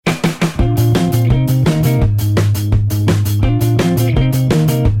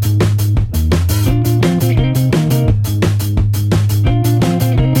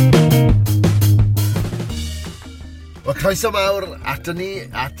Croeso mawr ato ni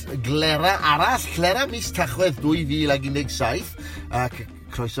at glera arall, glera mis Tachwedd 2017, ac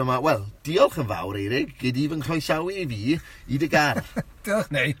croeso mawr, wel, diolch yn fawr Eirig, gyd i fy nghroesawu i fi, i dy gar.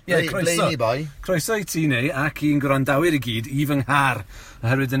 Diolch neu, croeso. Ble ni boi? Croeso i ti neu, ac i'n gwrandawyr i gyd, i fy nghar.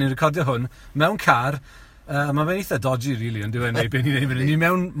 Oherwydd, dyn ni'n recordio hwn, mewn car, mae fe'n eitha dodgy, really, ond dwi'n neud, ni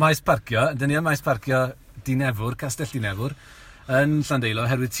mewn maes parcio, dyn ni yn maes parcio Dinefwr, Castell Dinefwr, yn Llandeilo,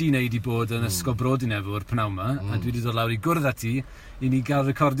 oherwydd ti neu di bod yn ysgol Bro Dinefwr pnawn yma, a dwi wedi dod lawr i gwrdd â ti i ni gael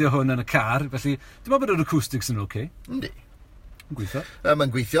recordio hwn yn y car, felly dwi'n meddwl bod yr acoustics yn oce. Yndi. Yn gweithio?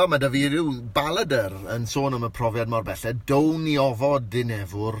 Mae'n gweithio, mae da fi rhyw balader yn sôn am y profiad mor belled, down i ofod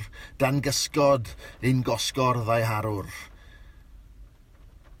Dinefwr, dan gysgod ein gosgordd a'i harwr.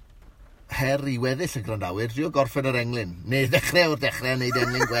 Her i weddill y grandawyr, drio gorffen yr englyn. Neu ddechrau o'r dechrau, wneud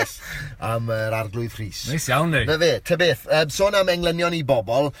englyn gwell am yr arglwydd Rhys. Neis iawn, neu? Na fe, ta beth, sôn am englynion i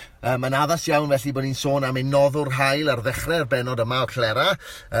bobl, mae'n addas iawn felly bod ni'n sôn am ein noddwr hael ar ddechrau'r benod yma o Clera.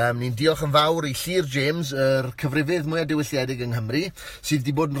 Ni'n diolch yn fawr i Llyr James, yr cyfrifydd mwyaf diwylliedig yng Nghymru, sydd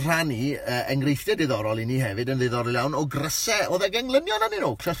wedi bod yn rhannu enghreifftiau diddorol i ni hefyd yn ddiddorol iawn o grysau. Oedd ag englynion anyn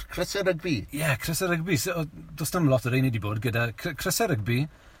nhw, crysau rygbi? Ie, crysau rygbi. Does dim lot o'r ein wedi bod gyda crysau rygbi.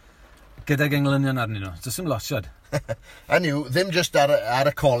 Gyda'r englynion arnyn nhw. Does dim lotsiad. Yn yw, ddim just ar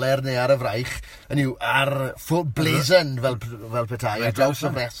y coler neu ar y fraich, yn yw, ar full blazon fel petai, ar draws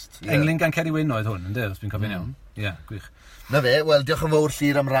y rest. Englyn gan Ceri Wyn oedd hwn, ynddo, os dwi'n cofio'n iawn. Ie, gwych. Na fe, wel, diolch yn fawr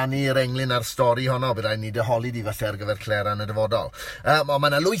Llyr am rannu'r englyn ar stori honno, bydd rhaid ni deholi di falle ar gyfer Clera yn y dyfodol.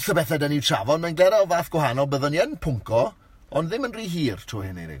 Mae yna lwyth o bethau dyn ni'n trafod, mae'n glera o fath gwahanol, byddwn ni yn pwnco, ond ddim yn rhy hir trwy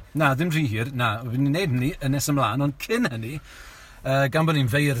hyn, Eirig. Na, ddim rhy hir, na. Byddwn ni'n neud hynny yn nes ymlaen, ond cyn hynny, gan bod ni'n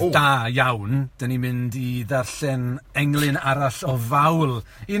feir da iawn, dyn ni'n mynd i ddarllen englyn arall o fawl,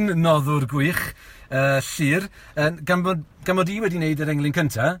 un noddwr gwych, Llyr. Gan bod i wedi wneud yr englyn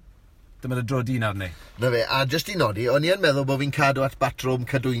cynta, dyma'r dro di nawr neu. Na fe, a jyst i nodi, o'n i yn meddwl bod fi'n cadw at batrwm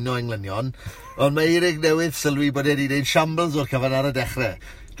cadwyno englynion, ond mae Eirig newydd sylwi bod wedi gwneud shambles o'r cyfan ar y dechrau,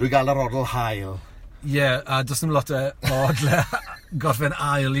 drwy gael yr odl hael. Ie, a does dim lot o odle gorffen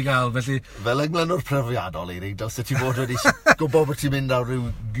ail i gael, felly... Fel englynwr profiadol, Eirig, dylse ti fod wedi gwybod bod ti'n mynd ar ryw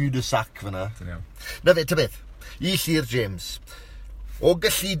gyd y sac fyna. Na fe, ta beth, i Llyr James. O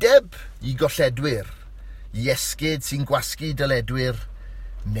gyllideb i golledwyr, i esgyd sy'n gwasgu dyledwyr,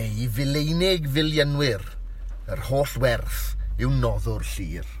 neu i fileinig filiynwyr, yr holl werth yw noddwr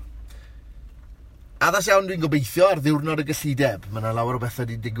Llyr. Addas iawn dwi'n gobeithio ar ddiwrnod y gyllideb. Mae yna lawer o bethau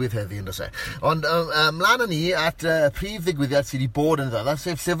wedi digwydd heddi yn dysau. Ond mlaen â ni at prif ddigwyddiad sydd wedi bod yn ddod,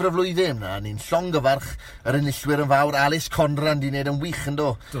 sef llyfr y flwyddyn. Ni'n llongyfarch yr enillwyr yn fawr, Alice Conran di wneud yn wych yn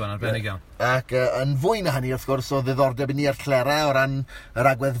do. Dwi'n arbennig iawn. Ac yn fwy na hynny, wrth gwrs, o ddiddordeb i ni ar Clera o ran yr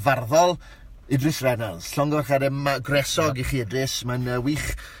agwedd farddol, Idris Reynolds. Llongyfarch gresog i chi Idris. Mae'n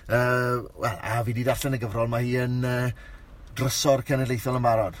wych. A fi wedi darllen y gyfrol, mae hi yn... drysor cenedlaethol yn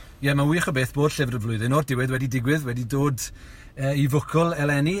barod. Ie, mae'n wych o beth bod llyfr y flwyddyn o'r diwedd wedi digwydd, wedi dod i fwcl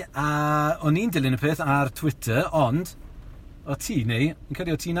eleni, a o'n i'n dilyn y peth ar Twitter, ond o ti neu, yn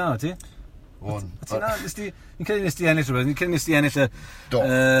credu o ti na o ti? On. O ti na, ni'n credu nes ti ennill rhywbeth, ni'n credu nes ti ennill y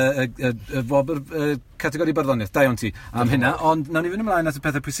categori barddoniaeth, da iawn ti am hynna, ond nawn ni fynd ymlaen at y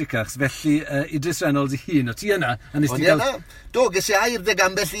pethau pwysicach, felly Idris Reynolds i hun, o ti yna, a nes ti gael... Do, ges i air deg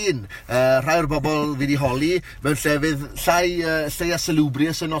ambell un. Rhai o'r bobl fi di holi mewn llefydd llai a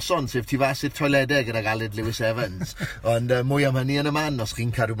salubrious y noson, sef tu fas i'r toiledau gyda galed Lewis Evans. Ond mwy am hynny yn y man os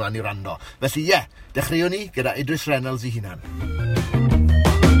chi'n cadw mlaen i rando. Felly dechreuwn ni gyda Idris Reynolds i hunan.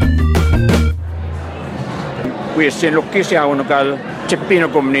 Sy'n lwcus iawn o gael tipyn o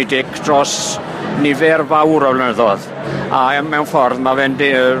gwmni Dic dros nifer fawr o flynyddoedd. A mewn ffordd mae fe'n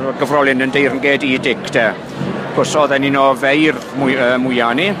gyfrolyn yn deyrnged i Dic te. Cwrs oedd e'n un o feir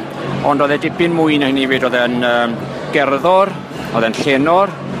mwyaf ni, ond oedd e dipyn mwy na hynny fyd. Oedd e'n gerddor, oedd e'n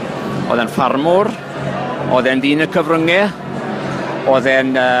llenor, oedd e'n ffarmwr, oedd e'n ddyn y cyfryngau, oedd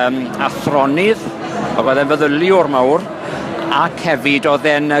e'n athronydd, oedd e'n feddyliwr mawr, ac hefyd oedd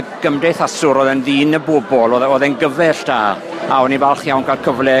e'n gymdeithaswr, oedd e'n ddyn y bobl, oedd e'n gyfell da. A o'n i falch iawn cael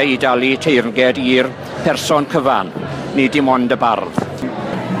cyfle i dalu teyrnged i'r person cyfan, ni dim ond y bardd.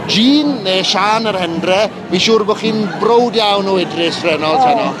 Jean neu Sian yr Hendre, fi siŵr bod chi'n browd iawn o Idris Reynolds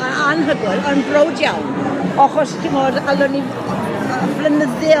heno. Anhygoel, ond browd iawn. Ochos, ti'n modd, alon ni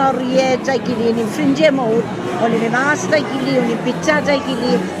flynydde o ried a'i gilydd, ni'n ffrindiau mawr, o'n i'n mas da'i gilydd, o'n i'n bita da'i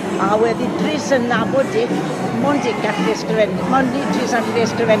gilydd, a wedd Idris yn nabod Dic, mond Dic gallu ysgrifennu, mond Idris gallu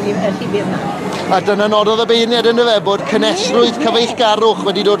ysgrifennu y llyfr yna. A dyna nododd y beirniad yn y fe bod cynesrwydd cyfeillgarwch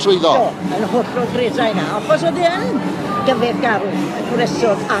wedi dod trwyddo. Do, yn holl o gresau yna, achos oedd e'n gyfeillgarwch,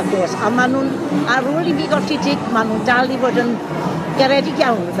 gwreswr agos, a maen nhw'n, ar ôl i fi golli Dic, maen nhw'n dal i fod yn garedig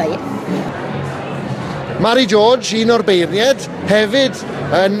iawn, ddau. Mari George, un o'r beirniad, hefyd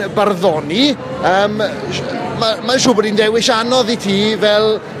yn barddoni. Mae'n siŵr bod hi'n dewis anodd i ti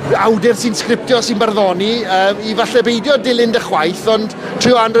fel awdur sy'n sgriptio sy'n barddoni i falle beidio dilyn dy chwaith, ond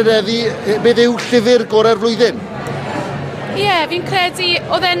trio anrhydeddu beth yw llyfr gorau'r flwyddyn. Ie, fi'n credu,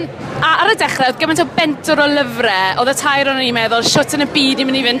 oedd e'n ar y dechrau, oedd gymaint o bentwr o lyfrau, oedd y tair o'n i'n meddwl, siwt yn y byd i'n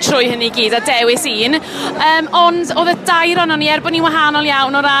mynd i fynd trwy hynny i gyd, a dewis un. Ond oedd y dair o'n i, bod ni'n wahanol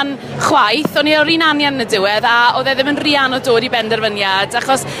iawn o ran chwaith, o'n i o'r un anian yn y diwedd, a oedd e ddim yn rhian o dod i benderfyniad,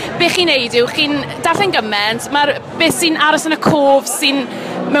 achos beth chi'n neud yw, chi'n darllen gymaint, mae'r beth sy'n aros yn y cof sy'n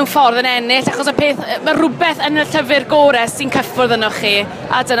mewn ffordd yn ennill, achos mae rhywbeth yn y llyfr gorau sy'n cyffwrdd yno chi,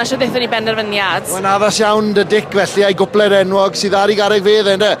 a dyna sy'n ddeithon ni benderfyniad. Mae'n addas iawn dy dic felly a'i gwpled enwog sydd ar ei garreg fedd,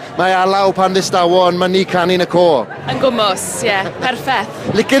 ynddo? Mae alaw pan ddistawon, mae'n ni canu'n y co. Yn gwmws, ie, perffaith.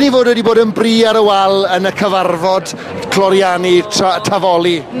 Licen ni fod wedi bod yn bri ar y wal yn y cyfarfod cloriani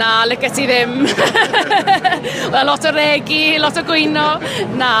tafoli? Na, licen ti ddim. Lot o regi, lot o gwyno.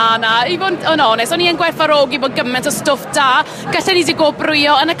 Na. I fod yn onest, o'n i yn gwerthfawrogi bod gymaint o stwff da. Gallen ni di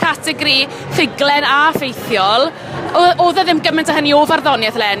gobrwyo yn y categori ffuglen a ffeithiol. Oedd e ddim gymaint o hynny o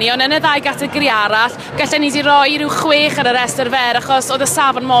farddoniaeth lenni, ond yn y ddau categori arall, gallen ni di roi rhyw 6 ar y restr fer, achos oedd y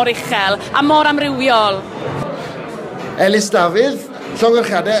safon mor uchel a mor amrywiol. Elis Dafydd,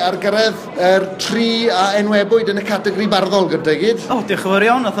 llongarchadau ar gyrraedd yr 3 a enwebwyd yn y categori barddol gyda gyd. Diolch yn fawr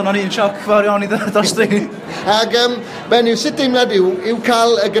iawn, oedd hwnna'n un sioc fawr iawn i ddostri. Ac Benyw, sut deimlad yw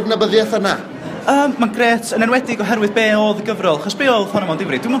cael y gydnabyddiaeth yna? Mae'n gret, yn enwedig oherwydd be oedd y gyfrol, chos be oedd hwnna mewn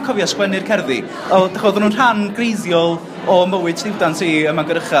difri. Dwi'n mwyn cofio sgwennu'r cerddi. Oedd nhw'n rhan greiddiol o mywyd stiwdant i yma'n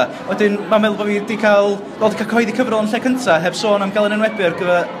gyrrycha. Wedyn, mae'n meddwl bod fi wedi cael cyhoeddi cyfrol yn lle cyntaf, heb sôn am gael yn enwebu ar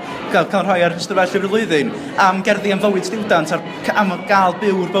gyfer cael rhoi ar ystafell llyfr y flwyddyn, am gerddi am fywyd stiwdant, am gael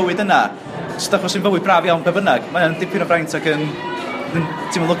byw'r bywyd yna. Sdach os sy'n fywyd braf iawn be bynnag. Mae'n dipyn o fraint ac yn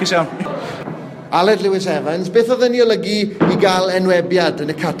ti'n lwcus iawn. Aled Lewis Evans, beth oedd yn ei olygu i gael enwebiad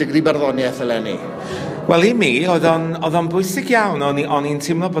yn y categori barddoniaeth eleni? Wel, i mi, oedd o'n bwysig iawn. O'n i'n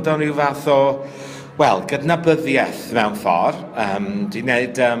teimlo bod o'n rhyw fath o, gydnabyddiaeth mewn ffordd. Dwi'n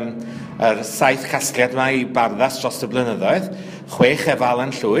gwneud yr 7 casgliad yma i barddas dros y blynyddoedd, 6 efo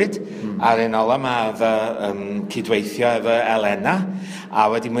Alan Llwyd, a'r un ola ma fy cydweithio efo Elena, a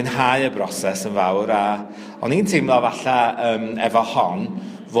wedi mwynhau y broses yn fawr, a o'n i'n teimlo falle efo hon,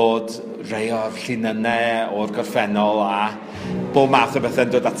 fod rhai o'r llinynau o'r gorffennol a bob math o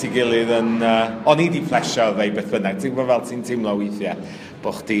bethau'n dod at ei gilydd yn... o'n i di plesio o ddeu beth bynnag. Ti'n gwybod fel ti'n teimlo weithiau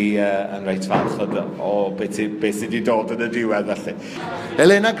bod chdi yn reit falch o beth sydd wedi dod yn y diwedd felly.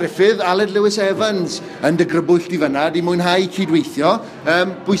 Elena Griffith, Aled Lewis Evans yn dy grybwyll di fyna, di mwynhau cydweithio.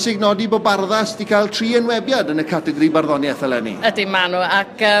 Bwysig nodi bod barddas di cael 3 enwebiad yn y categori barddoniaeth eleni. Ydy, Manu,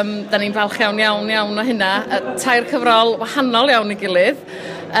 ac da ni'n falch iawn o hynna. 3 cyfrol wahanol iawn i gilydd.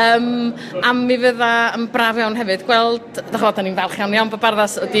 A mi fydda yn braf iawn hefyd gweld, da ni'n falch iawn bod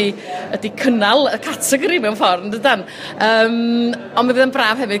barddas ydy cynnal y categori mewn ffordd, yn dydan. Ond mi fydda'n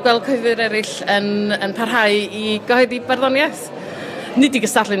braf hefyd gweld cyhoeddwyr eraill yn parhau i gyhoeddi barddoniaeth. Nid i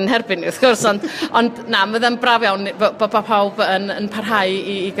gystadlu'n herbyn, wrth gwrs, ond na, mi fydda'n braf iawn bod pawb yn parhau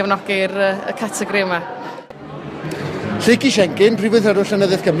i gefnogi'r categori yma. Lleuci Siencyn, Prifwythwr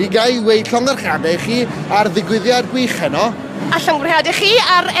Llenyddiaeth Cymru, gai weid llongarchadau chi ar ddigwyddiad gwych heno. A llongarchadau chi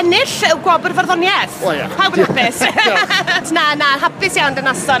ar ennill y gwobr farddoniaeth. O ia. Pawb yn hapus. Na, hapus iawn dyn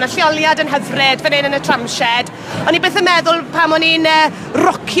noson. Y lleoliad yn hyfryd fan hyn yn y tramshed. O'n i beth yn meddwl pam o'n i'n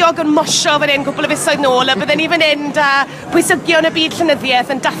rocio gan mosio fan hyn cwbl o fisoedd nôl, a bydden ni fan hyn da pwysigion y byd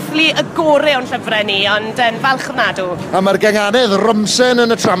llenyddiaeth yn dathlu y gorau o'n llyfrau ni, ond yn falch ofnadw. A mae'r ganganedd Rymsen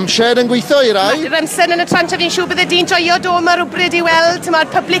yn y tramshed yn gweithio i rai? Rymsen yn y tramshed, fi'n siŵr bydde di'n joio do yma rhywbryd i weld,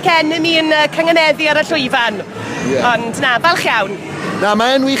 mae'r Public Enemy yn canganeddu ar y llwyfan. Yeah. Ond na, falch iawn. Na,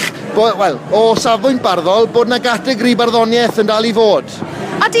 mae'n wych, o safbwynt barddol, bod na gategori barddoniaeth yn dal i fod.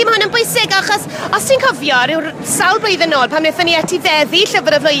 A dim hwn yn bwysig, achos os ti'n cofio, rhyw sawl blwyddyn nôl, pan wnaethon ni etifeddu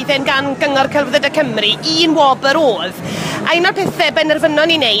llyfr y flwyddyn gan Gyngor Celfyddyd y Cymru, un wobr oedd. A un o'r pethau benderfynon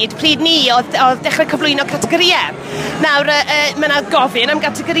ni wneud, pryd ni, oedd dechrau cyflwyno categoriau. Nawr, mae yna gofyn am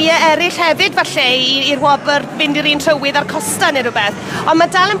categoriau eraill hefyd, falle, i'r wobr fynd i'r un trywydd ar costa neu rhywbeth. Ond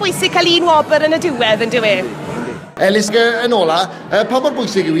mae dal yn bwysig cael un wobr yn y diwedd, yn dyw e. Elis, yn ola, pa mor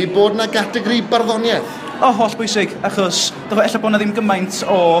bwysig yw i bod na categori barddoniaeth? Holl bwysig, achos ella bod na ddim gymaint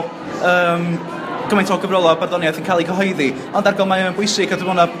o gyfrolau barddoniaeth yn cael ei cyhoeddi, ond argal mae'n bwysig a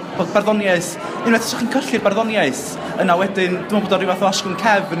dwi'n meddwl bod barddoniaeth, unwaith os ydych chi'n colli'r barddoniaeth, yna wedyn, dwi'n meddwl bod o'n rhyw fath o asgwrn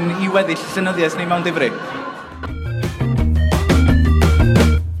cefn i weddill llenyddiaeth ni mewn difri.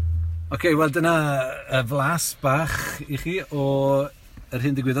 Wel, dyna flas bach i chi o yr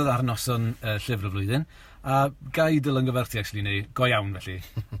hyn digwyddodd ar noson llyfr y flwyddyn. A gai Dylan gyfarti, actually, neu go iawn, felly.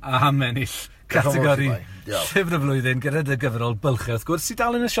 A am ennill categori llyfr y flwyddyn gyda dy gyfrol bylchau. Wrth gwrs, sydd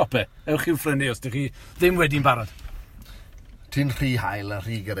dal yn y siope. Ewch i'w ffrinnu os ydych chi ddim wedi'n barod. Ti'n rhy hael a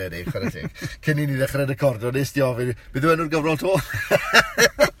rhy garedig, chwarae teg. Cyn i ni ddechrau recordio, nes di ofyn, beth yw enw'r gyfrol to?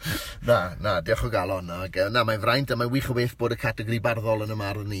 Na, diolch o galon. Na, mae'n fraint a mae'n wych o beth bod y categori barddol yn y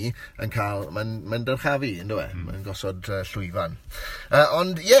marn ni yn cael, mae'n dyrchafu, ynddo e? Mae'n gosod llwyfan.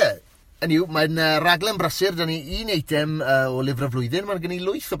 Ond, mae'n raglen brysur, da ni un eitem o lyfr y flwyddyn, mae'n gen i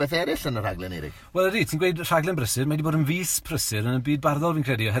lwyth o beth eraill yn y raglen, Erig. Wel, ydy, ti'n gweud raglen brysur, mae wedi bod yn fus prysur yn y byd barddol fi'n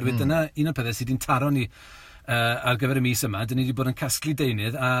credu, oherwydd dyna un o'r pethau sydd wedi'n taro ni ar gyfer y mis yma. Dyn ni wedi bod yn casglu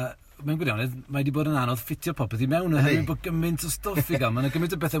deunydd a mewn gwirionedd, mae wedi bod yn anodd ffitio popeth i mewn oherwydd bod gymaint o stwff i gael. Mae'n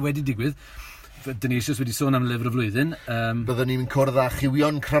gymaint o bethau wedi digwydd. Dyn ni eisiau wedi sôn am lyfr y flwyddyn. Byddwn ni'n cwrdd â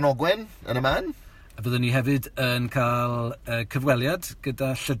Chywion Cranogwen yn y man. A byddwn ni hefyd yn cael cyfweliad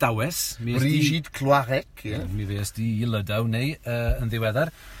gyda Llydawes. Brigid Cloarec. Mi fues di i Lydaw neu yn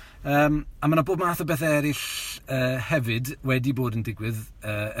ddiweddar. A mae yna bob math o bethau eraill hefyd wedi bod yn digwydd.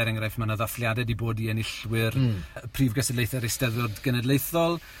 Enghraifft, mae yna ddathliadau wedi bod i enillwyr Prif Gystadlaethau'r Eisteddfod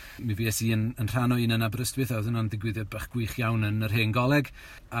Genedlaethol. Mi fues i yn rhan o un yn Aberystwyth, a oedd yna'n digwyddiad bach gwych iawn yn yr hen goleg.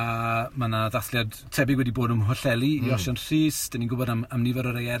 A mae yna ddathliad tebyg wedi bod yn Mhwllheli i Osion Rhys. Dyn ni'n gwybod am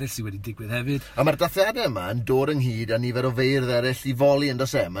nifer o rei eraill sydd wedi digwydd hefyd. A mae'r dathliadau yma yn dod ynghyd â nifer o feirdd eraill i foli yn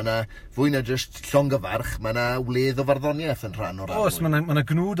dosau. Mae yna fwy na jyst llongyfarch, mae yna wledd o farddoniaeth yn rhan o'r Oes, mae yna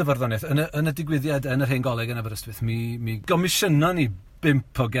gnwd o farddoniaeth. Yn y digwyddiad yn yr hen goleg yn Aberystwyth, mi gomisiyno ni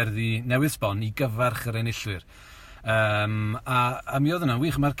 5 o gerddi newydd sbon i gyfarch yr enillwyr. A mi oedd yna'n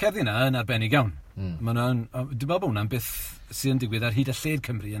wych, mae'r cerddi yna yn arbennig iawn. Dwi'n meddwl bod hwnna'n beth sy'n digwydd ar hyd a lled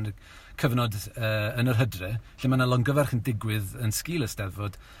Cymru yn y cyfnod yn yr hydre, lle mae yna longyfarch yn digwydd yn sgil y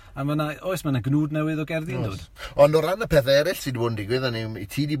Steddfod, a mae yna gnwd newydd o gerddi yn dod. Ond o ran y pethau eraill sydd wedi bod yn digwydd, i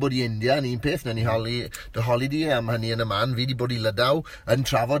ti wedi bod i India yn un peth, na ni dy holi di am hynny yn y man, fi wedi bod i Lydaw yn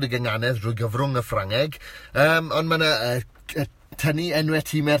trafod y gynganedd drwy gyfrwng y Ffrangeg, ond mae yna tynnu enwau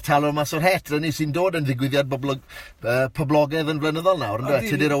tîmau'r talwr mas o'r het, ni sy'n dod yn ddigwyddiad poblogaidd yn flynyddol nawr, ynddo?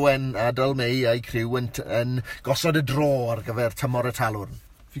 Tudur Owen a Dyl May a'i criw yn gosod y dro ar gyfer tymor y talwr.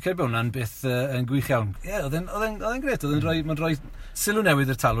 Fi credu bod hwnna'n beth yn gwych iawn. Ie, oedd e'n gret, mae'n rhoi sylw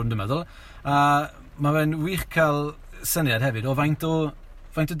newydd i'r talwr, dwi'n meddwl, a mae fe'n wych cael syniad hefyd o faint o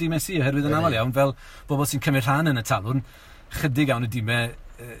dîmau sy'n oherwydd yn aml iawn, fel bobl sy'n cymryd rhan yn y talwr, chydig iawn y dîmau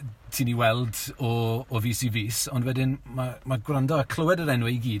ti'n ei weld o fus i fus, ond wedyn mae gwrando a clywed yr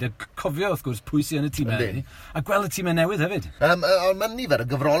enwau i gyd, a cofio wrth gwrs pwy sy'n y tîmau, a gweld y tîmau newydd hefyd. Ond mae'n nifer y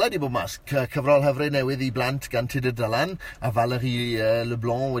gyfrolau wedi bod mas. Cyfrol hyfryd newydd i blant gan Tudur Dylan, a Valérie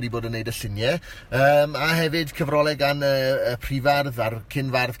Leblanc wedi bod yn neud y lluniau, a hefyd cyfrolau gan y prifardd a'r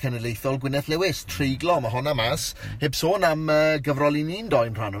cynfardd cenedlaethol Gwyneth Lewis, Treiglo, mae honna mas, heb sôn am gyfrol i ni'n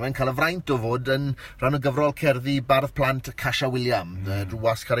doi'n rhan o fe'n cael y fraint o fod yn rhan o gyfrol cerddi bardd plant Cassia William,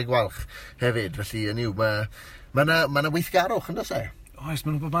 Rwas Carreg Walch hefyd, felly yn yw, mae yna weithgarwch yn dod e. Oes,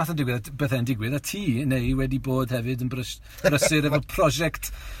 mae'n bod math o bethau'n digwydd, a ti neu wedi bod hefyd yn brysur efo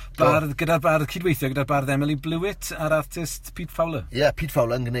prosiect gyda'r bardd cydweithio gyda'r bardd Emily Blewett a'r artist Pete Fowler. Ie, Pete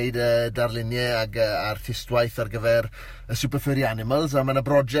Fowler yn gwneud darluniau ag artistwaith ar gyfer y Super Furry Animals, a mae yna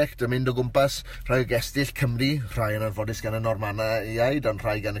brosiect yn mynd o gwmpas rhai o gestyll Cymru, rhai yn arfodus gan y Normana Iaid, ond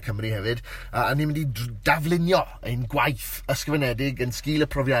rhai gan y Cymru hefyd, a ni'n mynd i daflunio ein gwaith ysgrifenedig yn sgil y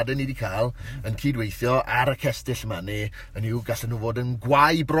profiadau ni wedi cael yn cydweithio ar y cestyll yma, neu yn yw gallen nhw fod yn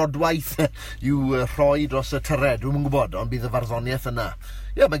gwau brodwaith i'w rhoi dros y tyred, dwi'n gwybod, ond bydd y farddoniaeth yna.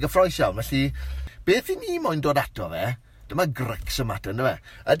 Ie, mae'n gyffroes iawn, felly beth i ni moyn dod ato fe, dyma grycs y mater, ynddo fe.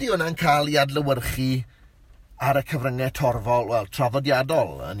 Ydy hwnna'n cael ei adlewyrchu ar y cyfryngau torfol,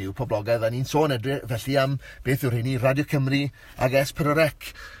 traddodiadol yn yw poblogaidd, a ni'n sôn felly am beth yw'r hynny, Radio Cymru ag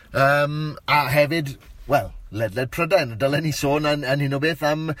S4C. A hefyd, ledled Prydain, dylen ni sôn yn hyn o beth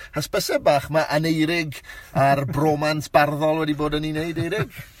am hysbysau bach, mae Aneirig a'r bromans barddol wedi bod yn ei wneud,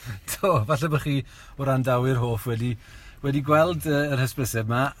 Eirig? Do, falle bych chi o randawyr hoff wedi gweld yr hysbysau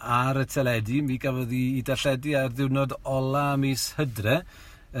yma ar y teledu. Mi gafodd i darlledu ar ddiwrnod ola mis Hydre,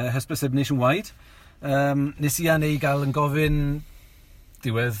 hysbysau nationwide. Nes i aneu gael yn gofyn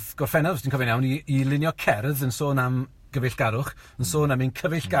diwedd Gorffennaf, os ti'n cofyn iawn, i lunio cerdd yn sôn am gyfeillgarwch, yn sôn am ein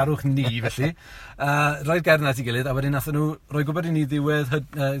cyfeillgarwch ni, felly. Roi'r gerdd na ti gilydd, a wedyn nathon nhw roi gwybod i ni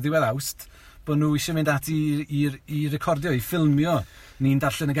ddiwedd Awst, bod nhw eisiau mynd ati i recordio, i ffilmio ni'n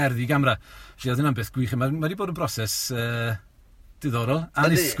darllen y gerddi i gamera. Felly oedd hynna'n beth gwych. Mae wedi bod yn broses diddorol,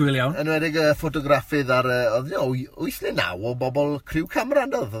 anisgwyl iawn. Yn wedi ffotograffydd ar, oedd 8 neu 9 o bobl criw camera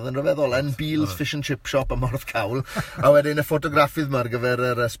yn oedd yn rhyfeddol, yn Beals Fish and Chip Shop ym Morth Cawl, a wedyn y ffotograffydd yma ar gyfer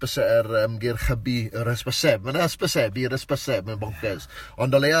yr ymgyrchybu, yr ysbyseb. Mae'n ysbysebu, yr ysbyseb, mae'n bonkers.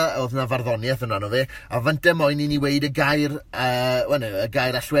 Ond o leia, oedd yna farddoniaeth yn anno fe, a fante moyn i ni weid y gair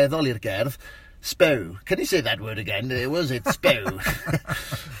allweddol i'r gerdd, Spew. Can you say that word again? Was it spew?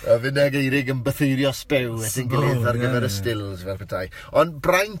 A fynd ag eirig yn bytheirio spew yn gilydd ar gyfer y stills fel petai. Ond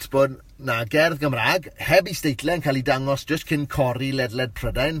braint bod na gerdd Gymraeg, heb i steitlau yn cael ei dangos just cyn cori ledled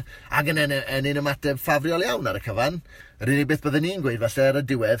Prydain, ac yn un ymateb ffafriol iawn ar y cyfan. Yr unig beth byddwn ni'n gweud falle ar y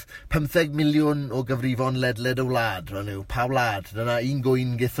diwedd, 15 miliwn o gyfrifon ledled y wlad. Pa wlad? Dyna un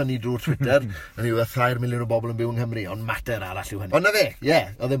gwyn githon ni drwy'r Twitter, yn yw 3 miliwn o bobl yn byw yng Nghymru, ond mater arall yw hynny. Ond na fe,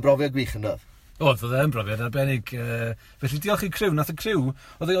 oedd e'n brofiad gwych yn dod. Oedd e'n brofiad arbennig. Felly diolch i criw. Nath y criw,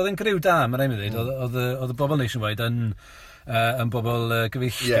 oedd e'n criw da, mae'n rhaid i ddweud. Oedd y bobl nationwide yn bobl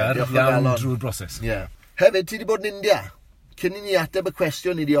gyfeillgar iawn drwy'r broses. Hefyd, ti wedi bod yn India? Cyn i ni ateb y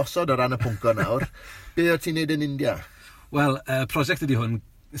cwestiwn ni wedi osod o ran y pwnco nawr, be oedd ti'n neud yn India? Wel, prosiect ydy hwn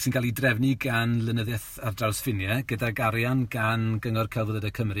sy'n cael ei drefnu gan Lynyddiaeth ar draws ffiniau, gydag arian gan Gyngor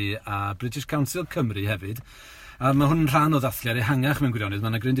Celfyddydau Cymru a British Council Cymru hefyd. A mae hwn yn rhan o ddathliad ehangach mewn gwirionedd. Mae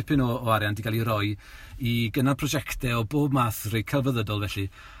yna gryn dipyn o arian wedi cael ei roi i gynnal prosiectau o bob math rhai celfyddydol felly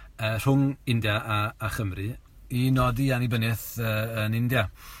rhwng India a Chymru i nodi annibyniaeth yn India.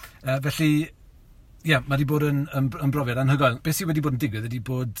 Felly, mae wedi bod yn brofiad anhygoel. Beth sydd wedi bod yn digwydd ydy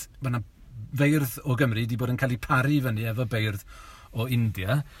bod mae yna feirdd o Gymru wedi bod yn cael ei paru fyny efo beirdd o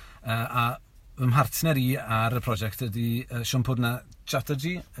India a fy mhartner i ar y prosiect ydy Siampwrna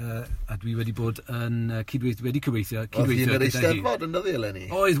Chatterjee, a dwi wedi bod yn wedi cyweithio Oedd hi'n yr Eisteddfod yn dyddi eleni?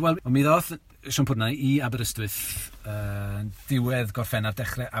 Oedd, wel, mi ddoth Siampwrna i Aberystwyth diwedd gorffennaf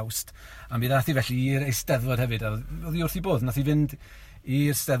dechrau Awst, a mi ddath i felly i'r Eisteddfod hefyd, a oedd hi wrth i bod, nath i fynd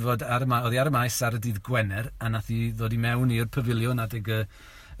i'r Eisteddfod oedd hi ar y maes ar y dydd Gwener, a nath i ddod i mewn i'r pafiliwn adeg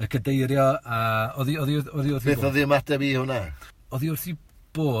y cadeirio, a oedd hi wrth i bod. Beth oedd hi ymateb i hwnna? Oedd hi wrth i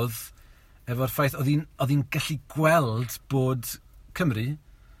bod efo'r ffaith, oedd hi'n gallu gweld bod Cymru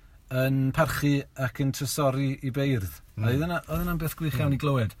yn parchu ac yn trysori i beirdd. Oedd yna'n beth gwych iawn i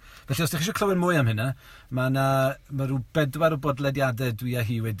glywed. Felly, os ydych chi eisiau clywed mwy am hynna, mae rhyw 4 o bodlediadau dwi a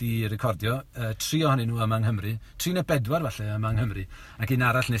hi wedi recordio, 3 ohonyn nhw yma yng Nghymru, 3 neu 4 falle yma yng Nghymru, ac un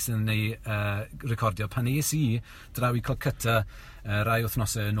arall nes yn ei recordio pan es i draw i Calcutta rai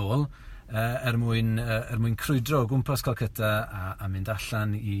wythnosau yn ôl, mwyn crwydro o gwmpas Calcutta a mynd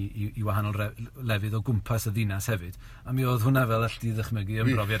allan i wahanol lefydd o gwmpas y ddinas hefyd. A mi oedd hwnna fel allai ddychmygu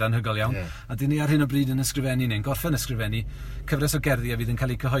yn brofiad anhygoel iawn. A dyn ni ar hyn o bryd yn ysgrifennu neu'n gorffen ysgrifennu cyfres o gerddi a fydd yn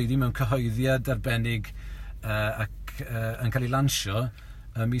cael ei cyhoeddi mewn cyhoeddiad arbennig ac yn cael ei lansio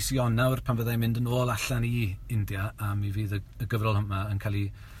mis Ionawr pan fyddai'n mynd yn ôl allan i India a mi fydd y gyfrol yma yn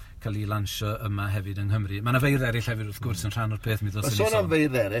cael ei lansio yma hefyd yng Nghymru. Mae yna feirdd eraill hefyd wrth gwrs yn rhan o'r peth mi ddod sy'n ei sôn. Am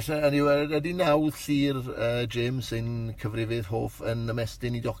feirdd eraill, ydy nawdd llir James ein cyfrifydd hoff yn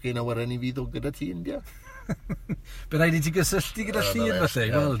ymestyn i docyn a wyren i fydd o gyda ti India? Be rhaid i ti gysylltu gyda llir felly,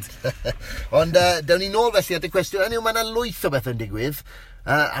 i weld. Ond dewn ni nôl felly at y cwestiwn, mae yna lwyth o beth yn digwydd,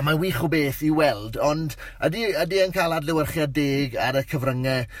 a mae'n wych o beth i weld, ond ydy e'n cael adlewyrchiad deg ar y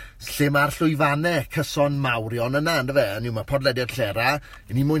cyfryngau lle mae'r llwyfannau cyson mawrion yna, ynddo fe? Mae podlediad llera,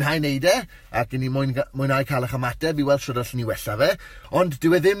 i ni mwynhau wneud ac i ni mwynhau cael eich ymateb i weld sydd allwn ni wella fe, ond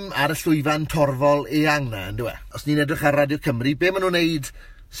dyw e ddim ar y llwyfan torfol eang na, ynddo fe? Os ni'n edrych ar Radio Cymru, be maen nhw'n wneud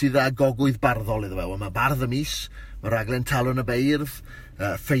sydd â gogwydd barddol iddo fe? Wel, mae bardd y mis, mae raglen talon y beirdd,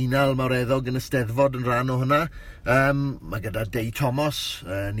 ffeinal mawreddog yn y Steddfod yn rhan o hwnna. Mae gyda Dei Thomas,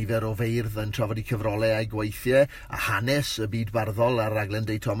 nifer o feirdd yn trafod i cyfrolau a'i gweithiau, a hanes y byd barddol ar raglen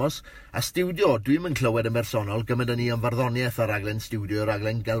Dei Thomas. A stiwdio, dwi'n mynd clywed yn bersonol, gymryd ni am farddoniaeth ar raglen stiwdio,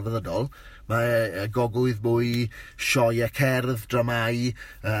 raglen gelfyddydol. Mae gogwydd mwy sioe cerdd, dramau,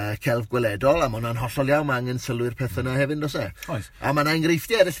 celf gweledol, a mae hwnna'n hollol iawn, mae angen sylwy'r peth yna hefyd, dos e? Oes. A mae yna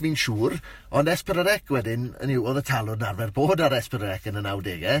enghreifftiau eraill fi'n siŵr, ond Esbyrrec wedyn, oedd y talw'n arfer bod ar Esbyrrec yn y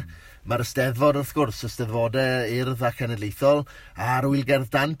 90au. Mae'r Eisteddfod wrth gwrs, Eisteddfodau urdd ac cenedlaethol, a'r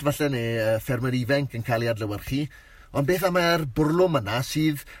Wylgerdd Dant falle, neu ffermwyr ifanc yn cael ei adlewyrchu. Ond beth am yr bwrlwm yna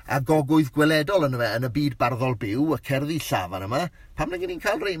sydd â gogwydd gweledol yn y byd barddol byw, y cerddi llafan yma, pam na gen i'n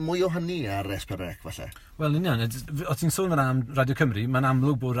cael rei mwy o hynny ar Esbyrrec falle? Wel, union, o ti'n sôn am Radio Cymru, mae'n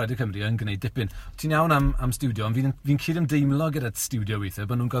amlwg bod Radio Cymru yn gwneud dipyn. O ti'n iawn am studio, ond fi'n cydymdeimlo gyda'r studio weithio,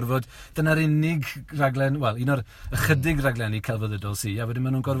 bod nhw'n gorfod, dyna'r unig raglen, wel, un o'r ychydig raglenni celfyddydol a wedyn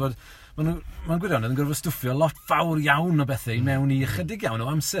maen nhw'n gorfod, mae'n gwirionedd yn gorfod stwffio lot fawr iawn o bethau mewn i ychydig iawn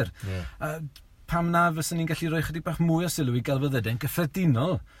o amser. pam na fysyn ni'n gallu rhoi chydig bach mwy o sylw i gelfyddydau'n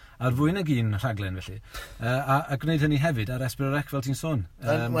gyffredinol ar fwy nag un rhaglen felly. A gwneud hynny hefyd ar Esbyrrec fel ti'n sôn.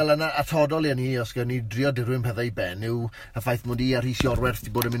 Wel, yna atodol i ni, os gawn ni drio dirwyn pethau i ben, yw y ffaith mod i a Rhys Iorwerth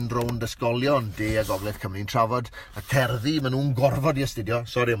wedi bod yn mynd rownd ysgolion De a Gogledd Cymru'n trafod a cerddi, maen nhw'n gorfod i astudio,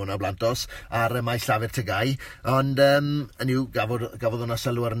 sori am hwnna blantos, ar y maes llafur Tygau, ond yn yw gafodd hwnna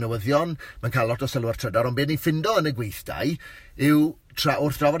sylw ar y newyddion, mae'n cael lot o sylw ar trydar, ond beth ni'n ffindo yn y gweithdau yw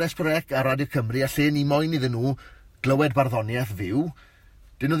wrth drafod Esbyrrec a Radio Cymru a lle ni moyn iddyn nhw glywed barddoniaeth fyw,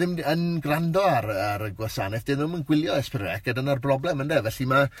 dyn nhw ddim yn gwrando ar y gwasanaeth, dyn nhw ddim yn gwylio Esbyrrec, a dyna'r broblem ynddo. Felly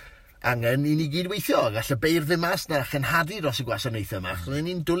mae angen i ni gydweithio, gall y beir ddim mas na chenhadu dros y gwasanaethau yma, achos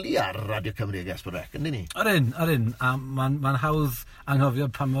ni'n dwlu ar Radio Cymru ag Esbyrrec, yndyn ni? Ar un, a mae'n hawdd anghofio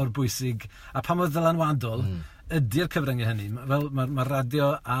pa mor bwysig a pa mor ddylanwadol ydy'r cyfryngau hynny. Mae'r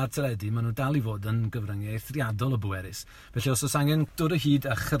radio a'r teledu, maen nhw dal i fod yn gyfryngau eithriadol o bwerus. Felly os oes angen dod o hyd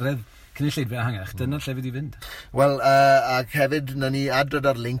a chyrraedd cynulleidfa ehangach, dyna'r lle fydd i fynd. Wel, ac hefyd, na ni adrodd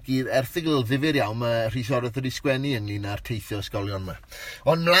ar link i'r erthigl ddifyr iawn mae Rhys Iorwerth wedi sgwennu ynglyn â'r teithio ysgolion yma.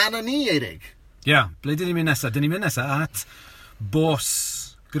 Ond mlaen â ni, Eirig? Ia, ble dyn ni'n mynd nesaf? Dyn ni'n mynd nesaf at Bos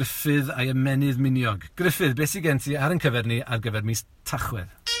Gruffydd a'i ymenydd miniog. Gruffydd, beth sy'n gen ti ar yn cyfer ni ar gyfer mis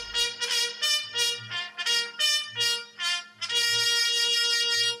Tachwedd?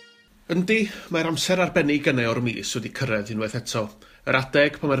 Yndi, mae'r amser arbennig yna o'r mis wedi cyrraedd unwaith eto. Yr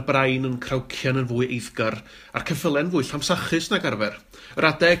adeg pan mae'r brain yn crawcian yn fwy eiddgar a'r ceffylen fwy llamsachus nag arfer. Yr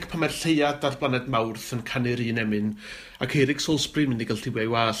adeg pan mae'r lleiad ar blaned Mawrth yn canu'r un emyn ac Eirig Salisbury'n mynd i gael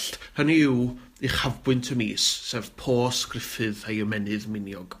lliwiau wallt. Hynny yw ei chafbwynt y mis, sef Pos Gruffydd a'i ymenydd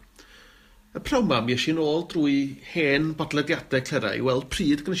miniog. Y pnawn 'ma mi eisiau nôl drwy hen bodlediadau clerau i weld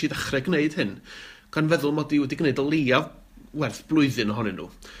pryd gynnwys i ddechrau gwneud hyn, gan feddwl mod i wedi gwneud o leiaf werth blwyddyn ohonyn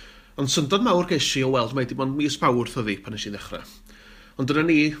nhw. Ond syndod mawr geisi o weld mae wedi bod mis Mawrth o ddi pan eisiau ddechrau. Ond dyna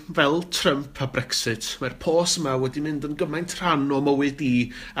ni, fel Trump a Brexit, mae'r pos yma wedi mynd yn gymaint rhan o mywyd i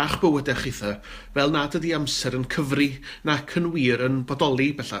a'ch bywydau chitha, fel nad ydi amser yn cyfri nac yn wir yn bodoli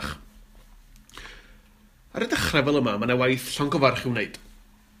bellach. Ar y dechrau fel yma, mae yna waith llongyfarch i'w wneud.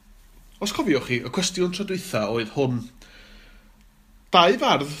 Os cofiwch chi, y cwestiwn tro dwytha oedd hwn. 2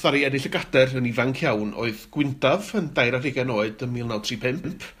 fardd ddari ennill y gader yn ifanc iawn oedd Gwyndaf yn 22 oed yn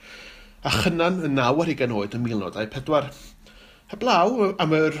 1935 a Chynan yn 9 oed yn 1924. Heblaw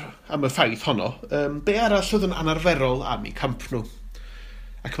am y ffaith honno, be arall oedd yn anarferol am eu camp nhw.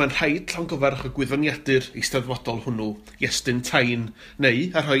 Ac mae'n rhaid llongyfarch y gwyddoniadur eisteddfodol hwnnw, Iestyn Tain, neu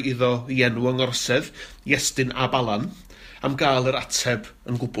a rhoi iddo i enw yng ngorsedd, Iestyn a Balan, am gael yr ateb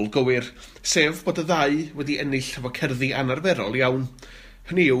yn gwbl gywir, sef bod y ddau wedi ennill efo cerddi anarferol iawn.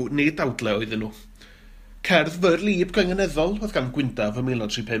 Hynny yw, nid awdle oedden nhw. Cerdd fyr lib gyngeneddol oedd gan Gwyndaf yn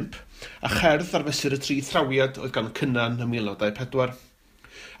 1935, a cherdd ar fesur y 3 thrawiad oedd gan Cynan yn 1924.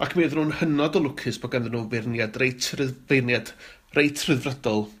 Ac mi oedden nhw'n hynod o lwcus bod ganddyn nhw feirniad reit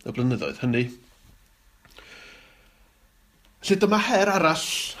rhyddfrydol y blynyddoedd hynny. Felly dyma her arall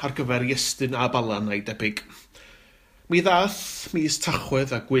ar gyfer Iestyn a Balan a'i debyg. Mi ddath mis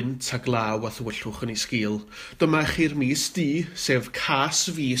Tachwedd a gwynt a glaw a thywyllwch yn ei sgil. Dyma chi'r mis di, sef cas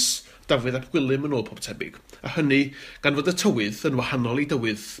fis Dafydd ap Gwilym yn ôl pob tebyg. A hynny gan fod y tywydd yn wahanol i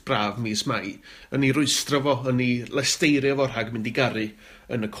dywydd braf mis Mai, yn ei rwystro fo, yn ei lesteirio fo rhag mynd i garu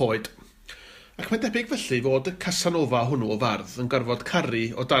yn y coed. Ac mae'n debyg felly fod y Casanofa hwnnw o fardd yn gorfod caru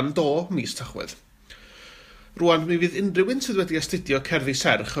o dan do mis Tachwedd. Rwan, mi fydd unrhyw un sydd wedi astudio cerddi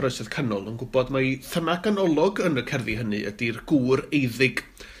serch o'r Oesoedd Canol yn gwybod mai thema ganolog yn y cerddi hynny ydy'r gŵr eiddig,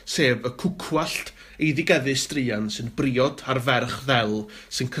 sef y cwcwallt eiddigeddu straean sy'n briod ar ferch ddel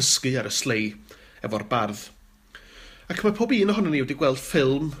sy'n cysgu ar y slei efo'r bardd. Ac mae pob un ohono ni wedi gweld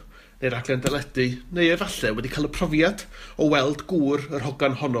ffilm neu raglen deledu, neu efallai wedi cael y profiad o weld gŵr yr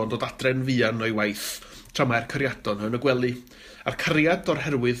hogan honno yn dod adre'n fuan o'i waith, tra mae'r cariadon yn y gwely, a'r cariad o'r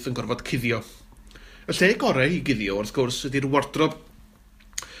herwydd yn gorfod cuddio. Y lle gorau i guddio, wrth gwrs, ydy'r wardrob.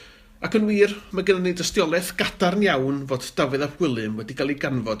 Ac yn wir, mae gennym ni dystiolaeth gadarn iawn fod Dafydd ap Gwilym wedi cael ei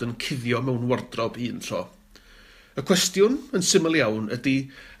ganfod yn cuddio mewn wardrob un tro. Y cwestiwn, yn syml iawn, ydy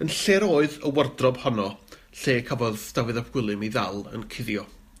yn lle oedd y wardrob honno, lle cafodd Dafydd ap Gwilym ei ddal yn cuddio.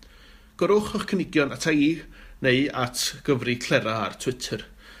 Gyrwch eich cynigion ata i, neu at gyfri Clera ar Twitter,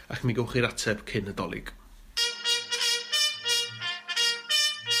 ac mi gewch chi'r ateb cyn y dolyg.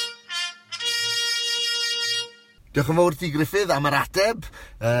 Diolch yn fawr ti Gruffydd am yr ateb.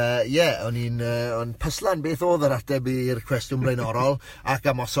 O'n pyslan beth oedd yr ateb i'r cwestiwn blaenorol ac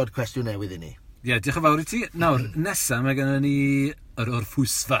am osod cwestiwn newydd i ni. Diolch yn fawr i ti. Nawr, nesaf mae gennym ni yr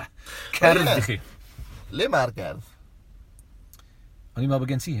wrthwsfa. Cerdd i chi. Le mae'r gerdd? O'n i'n meddwl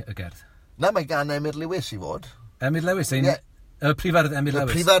bod gen ti y gerdd. Na, mae gan Emyr Lewis i fod. Emyr Lewis, ein Y prifardd Emyr Y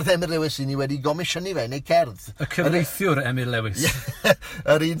Lewis. prifardd Emyr Lewis i ni wedi gomisiynu fe, neu cerdd. Y cyfreithiwr Emyr Lewis.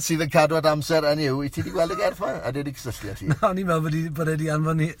 Yr un sydd yn cadw at amser yn yw, i ti wedi gweld y gerdd fa? A di wedi cysylltu â ti? Na, o'n i'n meddwl bod wedi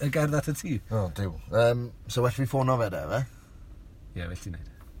anfon y gerdd at y ti. O, diw. So well fi ffono fe da, fe? Ie, fel ti'n neud.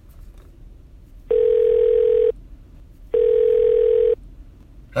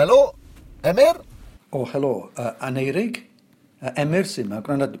 Helo, Emyr? O, helo. Aneirig? Emyr sy'n yma.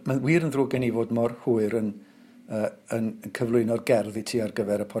 Mae'n wir yn ddrwg gen i fod mor hwyr yn cyflwyno'r gerdd i ti ar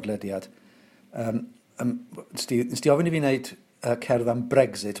gyfer y podlediad. Nes ti ofyn i fi wneud cerdd am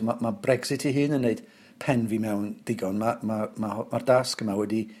Brexit. Mae Brexit i hun yn wneud pen fi mewn digon. Mae'r dasg yma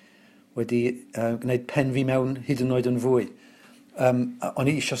wedi gwneud pen fi mewn hyd yn oed yn fwy.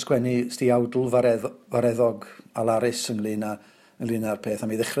 O'n i eisiau sgwennu awdl fareddog alarus ynglyn â'r peth. A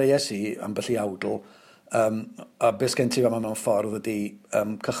mi ddechreuais i ambell i awdl. A beth gen ti fama mewn ffordd ydy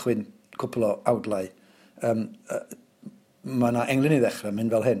cychwyn cwpl o awdlau. Mae yna englyn i ddechrau,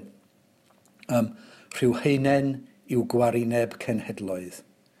 mynd fel hyn. Rhyw heinen i'w gwarineb cenhedloedd.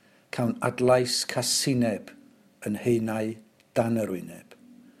 Cawn adlais casineb yn heinau dan yr wyneb.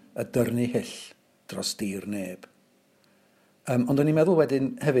 Y dyrnu hyll dros dir neb. Ond o'n i'n meddwl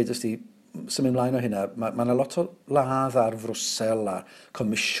wedyn hefyd, ysdi, symud ymlaen o hynna, mae yna lot o ladd ar Frwsel a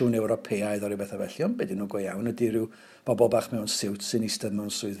Comisiwn Ewropeaidd o rhywbeth o felly, ond beth ydyn nhw go iawn, ydy rhyw bobl bach mewn siwt sy'n eistedd mewn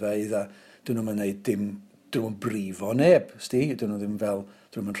swyddfeydd a dyn nhw'n gwneud dim, dyn nhw'n brifo neb, dyn nhw ddim fel,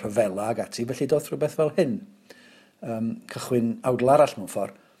 dyn nhw'n rhyfela ag ati, felly doedd rhywbeth fel hyn. Cychwyn awdl arall mewn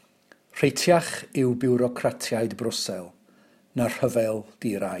ffordd. Rheitiach yw biwrocratiaid Brwsel, na rhyfel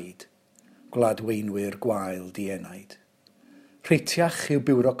di-raid, gwladweinwyr gwael di-enaid. Rheitiach yw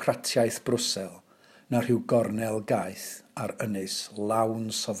biwrocratiaeth Brwsel, na rhyw gornel gaeth ar ynys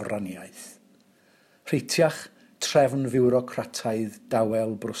lawn sofraniaeth. Rheitiach trefn fiwrocrataidd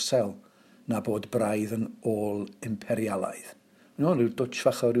dawel Brwsel, na bod braidd yn ôl imperialaidd. Rhyw dwtch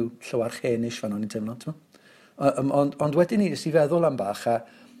fach o rhyw llywarch henish fan o'n i'n teimlo. Ond wedyn ni, ys i feddwl am bach, a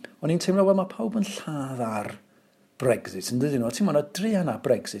o'n i'n teimlo, wel, mae pawb yn lladd ar Brexit, yn dydyn nhw. Ti'n mwyn, o drian a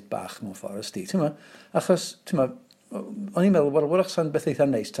Brexit bach mewn ffordd, ysdi. Achos, o'n i'n meddwl, wel, wrach sa'n beth eitha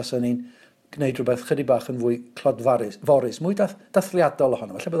neis, tas o'n i'n gwneud rhywbeth chydig bach yn fwy clodforus, mwy dathliadol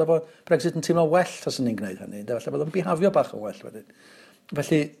ohono. Felly byddai bod Brexit yn teimlo well tas o'n i'n gwneud hynny. Felly byddai'n bihafio bach o well wedyn.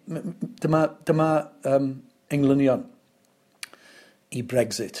 Felly, dyma englynion i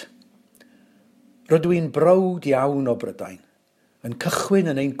Brexit. Rydw i'n brawd iawn o Brydain, yn cychwyn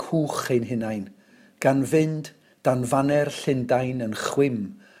yn ein cwch ein hunain, gan fynd dan faner Llundain yn chwym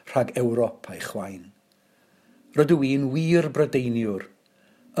rhag Ewrop a'i chwain. Rydw i'n wir Brydeiniwr,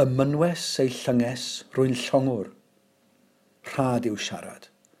 y mynwes ei llynges rwy'n llongwr. Rhad i'w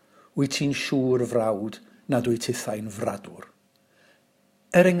siarad, wyt ti'n siŵr frawd nad wyt tithau'n fradwr.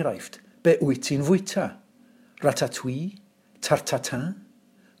 Enghraifft, be wyt ti'n fwyta? Ratatouille, tartatin,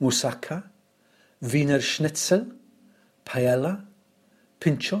 moussaka, wiener schnitzel, paella,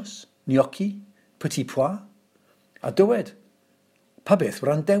 pinchos, gnocchi, petit pois. A dywed, pa beth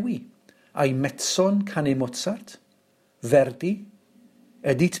Brandewi, a'i Metson canu Mozart, Verdi,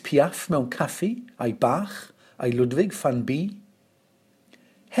 Edith Piaf mewn caffi, a'i Bach, a'i Ludwig van Bie.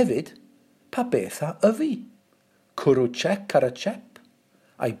 Hefyd, pa beth a yfi? Cwrw Czech ar y Czep,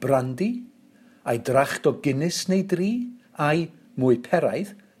 a'i Brandy, a'i dracht o Guinness neu 3, a'i mwy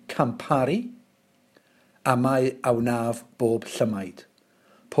peraidd, Campari, a mae awnaf bob llymaid,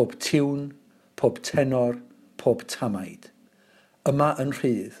 pob tiwn, pob tenor, pob tamaid. Yma yn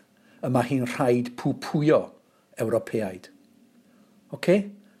rhydd, yma hi'n rhaid pwpwyo Ewropeaid. Oce?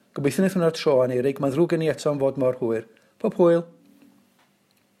 Gobeithio wnaeth hwnna'r tro, Aneirig. Mae'n ddrwg gen i eto am fod mor hwyr. Pob hwyl.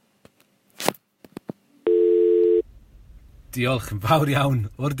 Diolch yn fawr iawn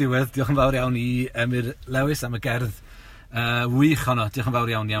o'r diwedd. Diolch yn fawr iawn i Emyr Lewis am y gerdd wych honno. Diolch yn fawr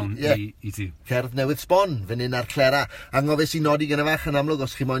iawn i ti. Cerdd newydd sbon, fan hyn ar Clera. Angofus i nodi gyda fach yn amlwg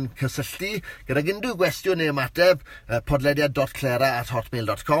os chi moyn cysylltu gyda unrhyw gwestiwn neu ymateb,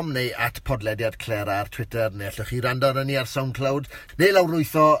 podlediad.clera@hotmail.com neu @podlediadclera ar Twitter, neu allwch chi rando ar ni ar SoundCloud, neu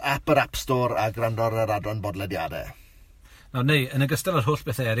lawrlwytho app yr App Store a gwrando ar yr adran bodlediadau. Nawr, neu, yn ogystal â'r holl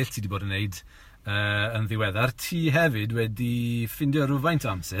bethau eraill ti wedi bod yn neud yn ddiweddar, ti hefyd wedi ffindio rhywfaint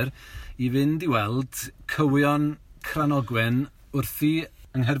o amser i fynd i weld cywion Cranogwen wrthi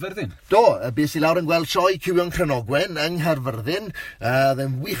yng Nghaerfyrddin. Do, beth sy'n lawr yn gweld sioe cywion Cranogwen yng Nghaerfyrddin.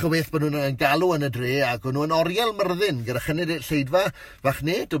 Ddim wych o beth bod nhw'n galw yn y dre ac o'n nhw'n oriel myrddin gyda chynnydd lleidfa fach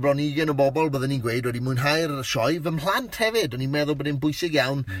net o bron 20 o bobl byddwn ni'n gweud wedi mwynhau'r sioe. Fy mhlant hefyd, o'n i'n meddwl bod e'n bwysig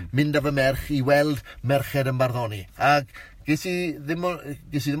iawn mynd â fy merch i weld merched yn barddoni. Ac ges i ddim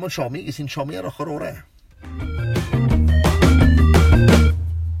o'n siomi, ges i'n siomi ar ochr orau.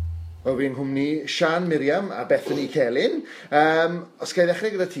 Wel, fi yng nghwmni Sian Miriam a Bethany Celyn. Os ga i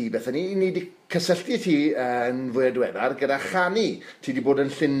ddechrau gyda ti, Bethany, ni wedi cysylltu ti yn fwy diweddar gyda Chani. Ti wedi bod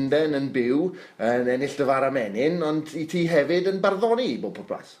yn Llundain yn byw, yn ennill dyfar amenyn, ond i ti hefyd yn barddoni i bob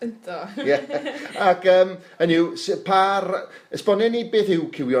pwrpas. Ynddo. Ac esbonio ni beth yw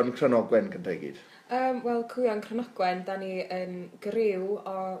Cywion Cranogwen gyda i gyd? Wel, Cywion Cranogwen, da ni yn gryw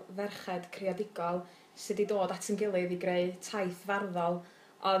o ferched creadigol sydd wedi dod at yn gilydd i greu taith farddol.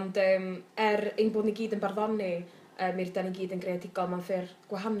 Ond ein bod ni gyd yn barddoni, mi rydyn ni gyd yn greadigol mewn ffurf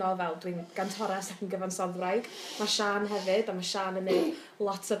gwahanol fel dwi'n gantoras ac yn gyfansoddwraig. Mae Sian hefyd, a mae Sian yn gwneud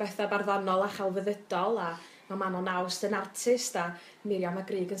lot o bethau barddonol a chelfyddydol, a mae Manon Awst yn artist, a Miriam a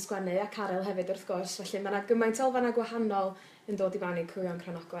Grig yn sgwennu, a Caryl hefyd wrth gwrs. Felly mae yna gymaint elfennau gwahanol yn dod i fan i Cywion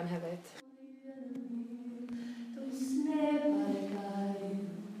Cranogwen hefyd.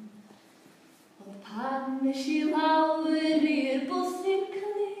 Pan nes I lawr i'r bwthyn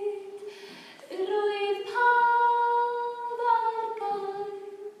clyd, roedd pawb ar gael.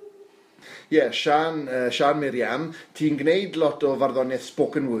 Sian Miriam, ti'n gwneud lot o farddoniaeth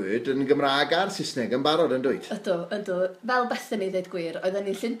spoken word yn Gymraeg a'r Saesneg yn barod yn dwyt? Ydw. Fel Bethany ddweud gwir, oedden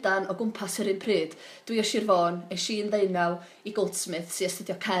ni'n Llundain o gwmpas yr un pryd. Dwi o Sir Fôn, i'n 19 i Goldsmith sy'n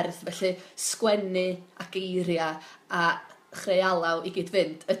astudio cerdd, felly sgwennu a geiria a chreu alaw i gyd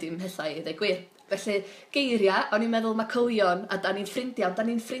fynd ydy'n mhethau i ddweud gwir. Felly, geiria, o'n i'n meddwl mae cylion, a da ni'n ffrindiau,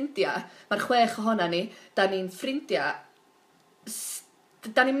 mae'r 6 ohona ni, da ni'n ffrindiau,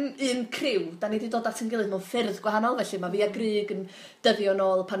 da ni'n un criw, da ni wedi dod at yn gilydd mewn ffyrdd gwahanol, felly mae fi a Grig yn dyddio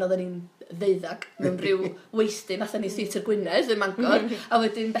nôl pan oedden ni'n ddeuddag, mewn rhyw weisty, nath ni Theatr Gwynedd yn Mangor, a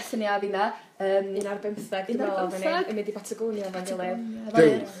wedyn Bethany a fi'na. 15, dwi'n meddwl, yn mynd i Batagonia fan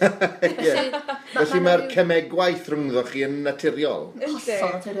gilydd. Felly mae'r cemegwaith rhwngddoch chi yn naturiol?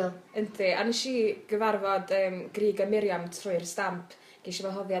 Yndi, a nes I gyfarfod Grig a Miriam trwy'r stamp. Ges I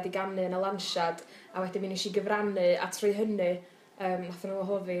wahoddiad I ganu yn y lansiad, a wedyn mi nes I gyfrannu, a trwy hynny, nath nhw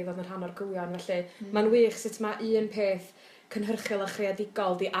wahoddi I fod yn rhan o'r Cywion. Felly, mae'n wych sut mae un peth cynhyrchol a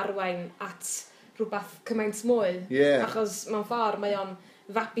chreadigol di arwain at rhywbeth cymaint mwy. Achos mewn ffordd mae o'n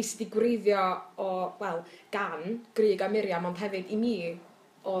fabi sydd wedi gwreiddio gan Grig a Miriam, ond hefyd I mi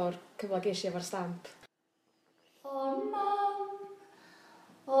o'r cyfle ges I efo'r stamp. O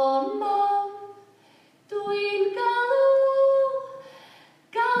mam, dwi'n galw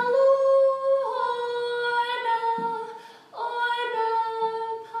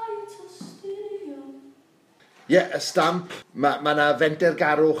paid o styrio. Y stamp, mae yna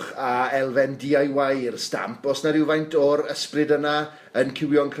fentergarwch a elfen DIY i'r stamp. Os na rhywfaint o'r ysbryd yna yn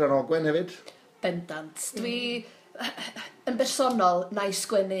Cywion Cranogwen hefyd? Bendant. Dwi, yn bersonol, na I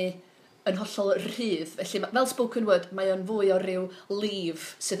sgwennu yn hollol rhydd. Felly, fel spoken word, mae o'n fwy o ryw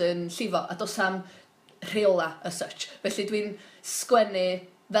lif sydd yn llifo, a dos am rheola as such. Felly, dwi'n sgwennu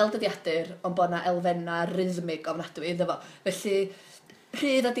fel dyddiadur, ond bod yna elfenna rhythmig ofnadwy iddo fo. Felly,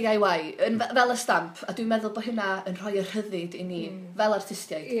 rhydd a DIY, fel y stamp, a dwi'n meddwl bod hynna yn rhoi y rhyddid I ni, fel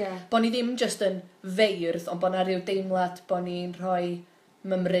artistiaid. Bod ni ddim just yn feirdd, ond bod yna rhyw deimlad bod ni'n rhoi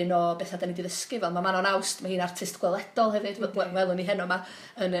mymryn o bethau da ni wedi ddysgu fel. Mae Manon Awst, mae hi'n artist gweledol hefyd, welwn ni heno yma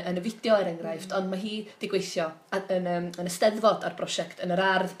yn y fideo enghraifft, ond mae hi wedi gweithio yn Eisteddfod ar brosiect, yn yr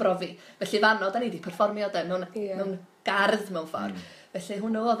ardd brofi. Felly fanno, da ni wedi perfformio mewn gardd mewn ffordd. Felly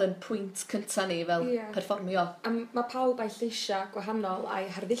hwnnw oedd yn pwynt cyntaf ni fel perfformio. A mae pawb a'i lleisiau gwahanol a'i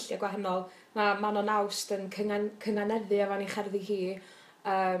harddilliau gwahanol. Mae Manon Awst yn cynganeddu efo ni cherddi hi,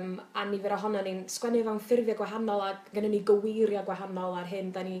 a nifer ohono ni'n sgwennu fewn ffurfiau gwahanol a gynnu ni gywiriau gwahanol ar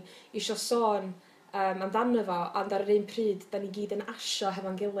hyn da ni isio sôn amdano fo, ond ar yr un pryd da ni gyd yn asio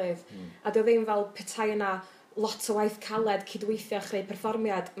hefo'n gilydd. A dio ddim fel petai yna lot o waith caled cydweithio chreu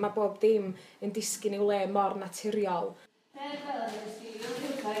perfformiad, mae bob dim yn disgyn i'w le mor naturiol. Mae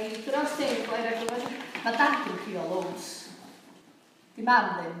dad yn crio loads. Di mam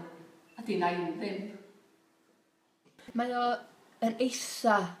ddim, a di nain ddim. Mae o yn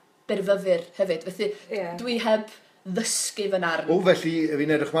eitha berfyfyr hefyd, felly dwi heb ddysgu fy narn. Felly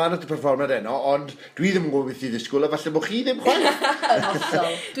fi'n edrych ma'n at y perfformiad eno, ond dwi ddim yn gwybod beth I ddisgwyl, a falle bod chi ddim chwaith. Yn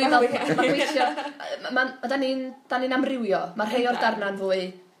hollol. Dwi'n meddwl, mae'n gweithio, da ni'n amrywio. Mae rhai o'r darna'n fwy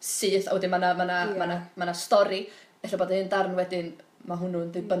syth, a wedyn mae yna stori. Efallai bod un darn wedyn, mae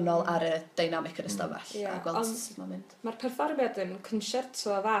hwnnw'n ddibynnol ar y dynamic yn y stafell. A gweld sut mae'n mynd. Mae'r perfformiad yn concerto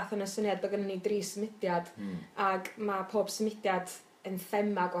o fath yn y syniad bod gennym ni 3 symudiad, ac mae pob symudiad yn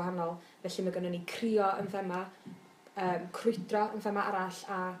thema gwahanol. Felly mae gennym ni crio yn thema, crwydro yn thema arall,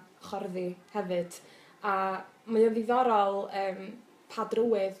 a chorddi hefyd. A mae o'n ddiddorol pa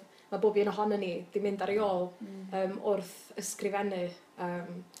drywydd mae bob un ohonyn ni di mynd ar ei ôl wrth ysgrifennu.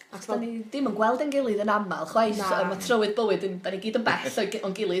 Ac da ni ddim yn gweld yn gilydd yn aml, chwaith, mae trywydd bywyd, da ni gyd yn bell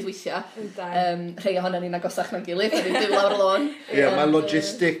o'n gilydd weithiau. Rhai ohonon ni'n agosach na'n gilydd, da ni'n byw lawr y lôn. Ie, mae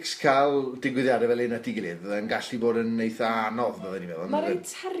logistics cael digwyddiadau fel un at ei gilydd yn gallu bod yn eitha anodd, byddwn ni'n meddwl. Mae'n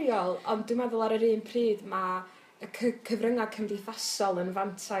reit heriol, ond dwi'n meddwl ar yr un pryd mae y cyfryngau cymdeithasol yn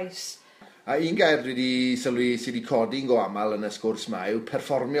fantais. A un gair dwi wedi sylwi sydd wedi codi'n go aml yn y sgwrs yma yw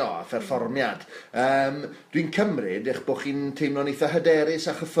perfformio a pherfformiad. Dwi'n cymryd eich bod chi'n teimlo'n eitha hyderus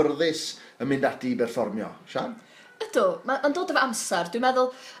a chyffyrddus yn mynd ati i berfformio. Sian? Ydw, mae'n dod efo amser. Dwi'n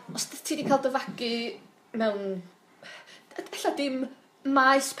meddwl, os ti wedi cael dyfagu mewn... Ella dim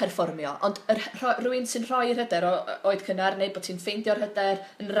maes perfformio, ond rhywun sy'n rhoi'r hyder oed cynnar neu bod ti'n ffeindio'r hyder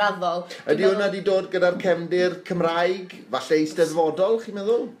yn raddol. Ydy hwnna wedi dod gyda'r cefndir Cymraeg, falle eisteddfodol, chi'n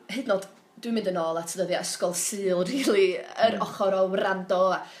meddwl? Hyd yn oed, dwi'n mynd yn ôl at ddyddiau ysgol Sul, really, yr ochr o wrando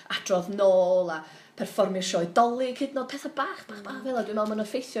a adrodd nôl a perfformio sioe dolyg, hyd yn oed pethau bach fel a. Dwi'n meddwl ma'n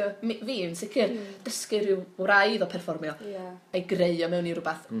effeithio fi yn sicr dysgu rhyw wraidd o perfformio a'i greu o mewn i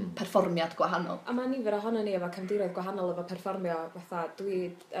rhywbeth perfformiad gwahanol. A mae nifer ohono ni efo cefndiroedd gwahanol efo perfformio, fatha dwi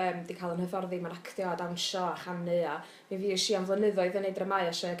di cael yn hyfforddi mewn actio a dawnsio a chanu a mi fi eisiau am flynyddoedd yn ei dramau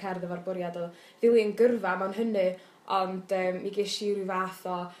a sioe cerdd efo'r bwriad o ddilyn gyrfa mewn hynny, ond mi ges i rhyw fath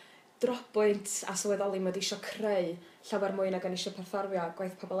o dropwynt a sylweddoli mod i eisiau creu llawer mwy nag o'n eisiau perfformio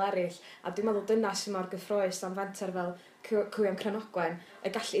gwaith pobl eraill. A dwi'n meddwl dyna sy'n mor gyffroes am fenter fel Cwiam Crynogwen, y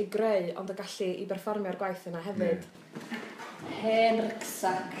gallu i greu, ond y gallu i berfformio'r gwaith yna hefyd. Hen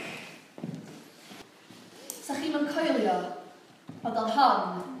rycsac. Sa chi'n yn coelio bod o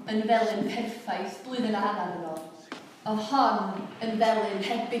hon yn felyn perffaith blwyddyn a hanner yn ôl. O hon yn felyn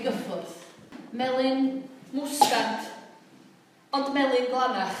heb ei gyffwrdd. Melyn mwsgant, ond melyn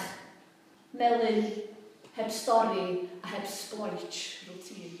glanach. Melyn heb stori a heb sploich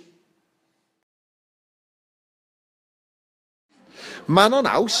rwtîn. Manon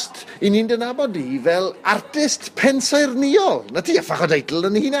Awst, i ni'n dynabod di fel artist pensaernïol. Na ti effach o deitl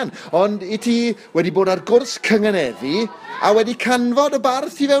yn hunan, ond i ti wedi bod ar gwrs cyngeneddu a wedi canfod y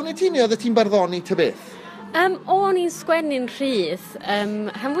bardd ti fewn i ti, neu oedd ti'n barddoni ty beth? O'n i'n sgwennu'n rhydd,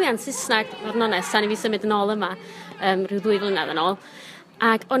 rhan fwyaf yn Saesneg, fod yn onest, tan i fi symud yn ôl yma, rhyw 2 flynedd yn ôl.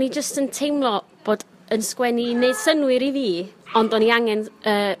 Ac o'n i jyst yn teimlo bod yn sgwennu wneud synwyr i fi, ond o'n i angen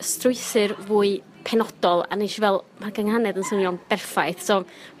strwythyr fwy penodol, a nes i fel, mae'r gynghanedd yn swnio'n berffaith. So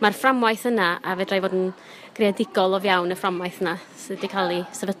mae'r fframwaith yna, a fedra i fod yn greadigol o fiawn y fframwaith yna, sydd wedi cael ei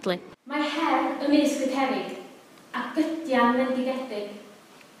sefydlu. Mae her ymysg y cerrig, a gydian fendigedig,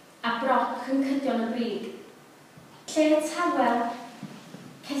 a broc yn cydion y brig. Lle tawel,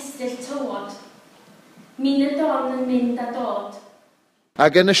 cestyll tywod, min y don yn mynd a dod.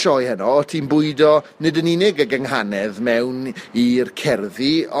 Ac yn y sioe heno, ti'n bwydo nid yn unig y gynghanedd mewn i'r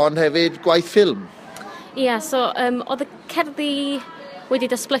cerddi, ond hefyd gwaith ffilm. Ia, so oedd y cerddi wedi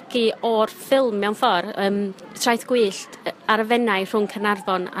datblygu o'r ffilm mewn ffordd, Traeth Gwyllt ar y fennau rhwng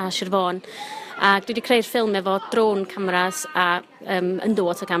Caernarfon a Sir Fôn. Ac dwi wedi creu'r ffilm efo drone cameras a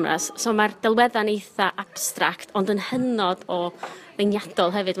underwater cameras. So mae'r delwedda'n eitha abstract, ond yn hynod o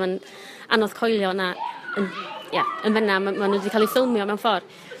ddeiniadol hefyd. Mae'n anodd coelio yna yn fenna, maen nhw wedi cael ei ffilmio mewn ffordd.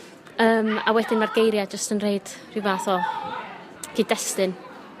 A wedyn mae'r geiriau jyst yn rhaid rhyw fath o gyd-destun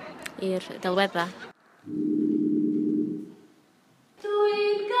i'r delwedda.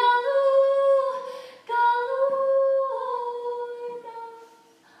 Dwi'n galw,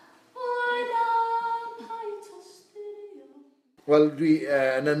 Wel, dwi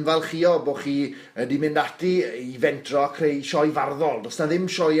yn ynfalchio bod chi wedi mynd ati i fentro a creu sioe farddol. Does na ddim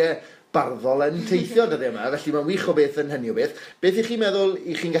sioe barddol yn teithio dyddi yma, felly mae'n wych o beth yn hynny o beth. Beth ych chi'n meddwl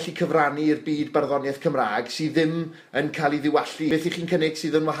i chi'n gallu cyfrannu'r byd barddoniaeth Cymraeg sydd ddim yn cael ei ddiwallu? Beth ych chi'n cynnig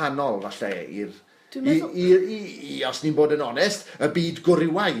sydd yn wahanol, falle, os ni'n bod yn onest, y byd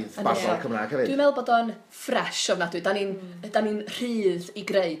gwrywaidd barddol Cymraeg hefyd? Dwi'n meddwl bod o'n ffres ofnadwy. Da ni'n rhydd i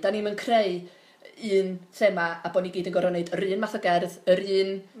greu. Da ni'n creu un thema a bod ni gyd yn gorau wneud yr un math o gerdd, yr un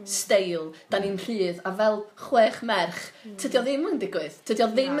steil. Da ni'n rhydd, a fel 6 merch, tydi o ddim yn digwydd. Tydi o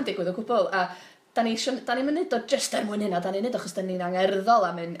ddim yn digwydd o gwbl. A da ni'n mynd o just er mwyn hynna, da ni'n mynd achos da ni'n angerddol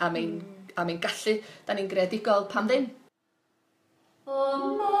am ein gallu. Da ni'n greadigol, pam ddim? O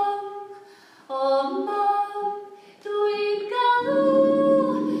mam, dwi'n galw.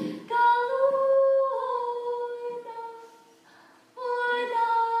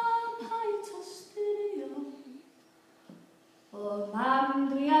 O mam,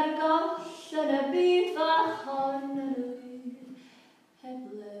 dwi ar goll yn y byd fach hon yn yr heb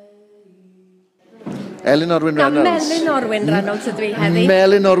le. Elin Orwyn Reynolds. Melin Orwyn Reynolds ydw i heddi.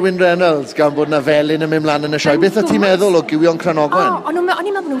 Melin Orwyn Reynolds, gan bod na felin yn mynd mlaen yn y sioe. Beth o ti'n meddwl o Gywion Cranogwen? O'n i'n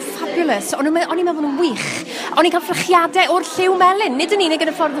meddwl nhw'n fabulous, o'n i'n meddwl nhw'n wych. O'n i'n cael ffrychiadau o'r lliw melyn, nid yn unig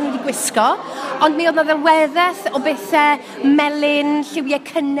yn y ffordd o'n i wedi gwisgo, ond mi oedd na ddelweddeth o bethau melyn, lliwiau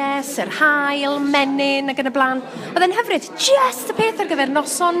cynnes, yr hael, menyn ac yn y blaen. Oedd e'n hyfryd, just y peth ar gyfer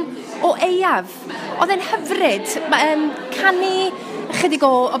noson o eiaf. Oedd e'n hyfryd, canu chydig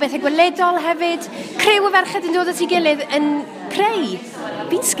o bethau gweledol hefyd, crew y ferched yn dod at ei gilydd yn creu.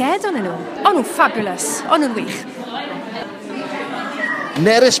 Fi'n sged o'n nhw. O'n nhw'n fabulous, o'n nhw'n wych.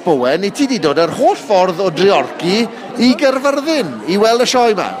 Nerys Bowen, i ti wedi dod yr holl ffordd o Driorci i Gyrfyrddin i weld y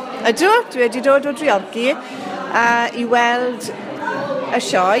sioe yma? Ydw, dwi wedi dod o Driorci i weld y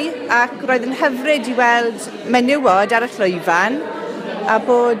sioe ac roedd yn hyfryd i weld menywod ar y llwyfan a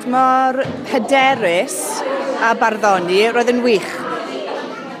bod mor hyderus a barddoni, roedd yn wych.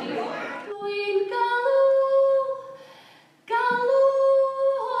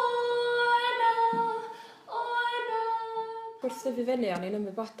 Wrth dyfu fyny, o'n i'n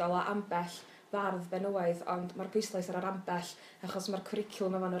ymwybodol o ambell fardd benywaidd, ond mae'r bwyslais ar yr ambell, achos mae'r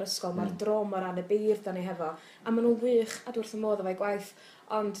cwricwlwm efo yn yr ysgol, mae'r drom o ran y beirdd da ni hefo, a maen nhw'n wych a dwi wrth y modd efo'i gwaith,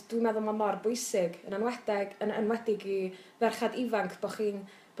 ond dwi'n meddwl mae mor bwysig, yn enwedig i ferchad ifanc, bod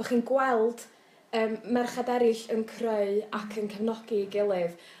chi'n gweld merched eraill yn creu ac yn cefnogi ei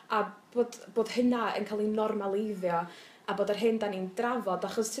gilydd, a bod hynna yn cael ei normaleiddio, a bod yr hyn da ni'n drafod,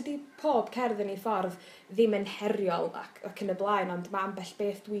 achos tydi pob cerdd yn ei ffordd ddim yn heriol ac yn y blaen, ond mae ambell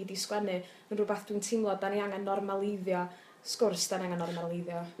beth dwi wedi sgwennu yn rhywbeth dwi'n teimlo da ni angen normaleiddio, sgwrs da ni angen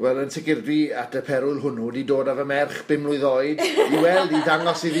normaleiddio. Wel, yn sicr dwi at y perwl hwnnw wedi dod â fy merch 5 mlwydd oed i weld, i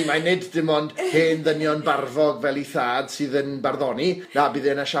ddangos iddi mae nid dim ond hen ddynion barfog fel ei thad sydd yn barddoni, na bydd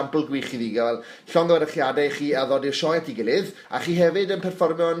e'n esiampl gwych iddi gael llong o rychiadau i chi a ddod i'r sioe at ei gilydd, a chi hefyd yn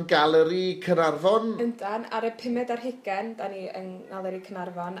perfformio yn Galeri Cynarfon? Yndan, ar y 5 ar 20, da ni yn Galeri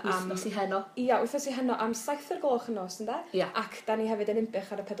Cynarfon. Wythnos i heno. Ia, wythnos i heno am 7 o'r gloch yn nos, ynda? Ia. Ac da ni hefyd yn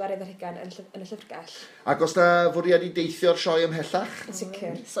umbych ar y 4 ar 20 yn y llyfrgell. Ac os na fwriad i deithio'r sioe ymhellach? Yn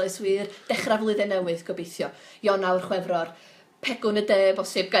sicr. So oes wir dechrau flwyddyn newydd gobeithio. Ionawr Chwefror, pegwn y de,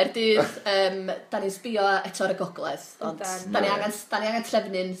 bosib Gaerdydd, da ni'n sbio eto ar y gogledd, ond da ni angen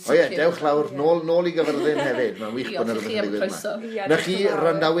trefnu'n sicr. O ie, dewch lawr, nôl i Gyfyrddin hefyd, mae'n wych bod yna rhywbeth yn digwydd yma. Na chi,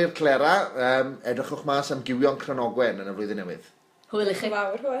 randawyr Clera, edrychwch mas am Gywion Cranogwen yn y flwyddyn newydd. Hwyl i chi.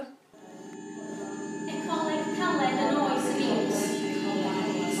 Fawr, hwyl. Ecoleg caled yn oes y fiws.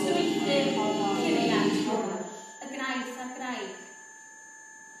 Strwythyr, curiad, y graith a'r graig.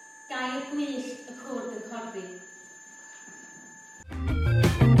 Gair gwyllt y cwrdd yn corfi.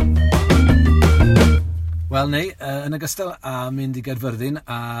 Wel, neu, yn ogystal a mynd i Gaerfyrddin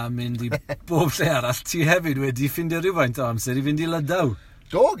a mynd i bob lle arall, ti hefyd wedi ffindio rhywfaint o amser i fynd i Lydaw.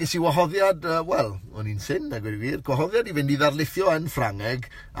 Do, ges i wahoddiad, wel, o'n i'n syn, a gweud wir, gwahoddiad i fynd i ddarlithio yn Ffrangeg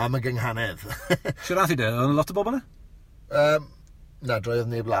am y gynghanedd. Siwr rath i de, oedd lot o bobl yna? Na,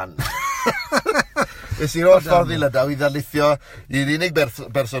 droedd neb lan. Ys i'r oll ffordd i Lydaw i ddarlithio i'r unig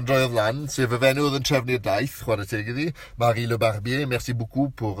berson droedd lan, sef y fenyw oedd yn trefnu'r daith, chwarae teg iddi, Marie Le Barbier, merci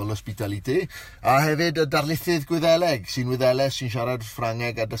beaucoup pour l'hospitalité, a hefyd y darlithydd Gwyddeleg, sy'n Wyddeles, sy'n siarad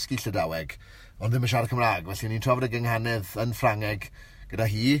Ffrangeg a dysgu Llydaweg, ond ddim yn siarad Cymraeg, felly ni'n trafod y gynghanedd yn Ffrangeg gyda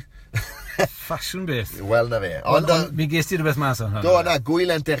hi. Ffasiwn beth. Wel na fe. Ond mi ges ti rhywbeth mas o'n hynny? Do, na,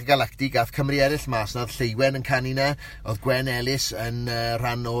 Gwyl Entech Galactic, ath Cymru eraill mas na, Lleiwen yn canu na, oedd Gwen Ellis yn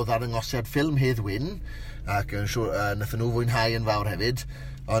rhan o ddangosiad ffilm Hedd Wyn, ac nath nhw fwynhau yn fawr hefyd,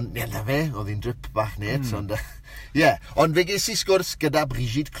 ond na fe, oedd hi'n drip bach net, ond ond fe ges i sgwrs gyda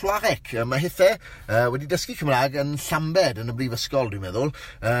Brigitte Cloarec. Mae hithau wedi dysgu Cymraeg yn Llambed yn y brifysgol, dwi'n meddwl,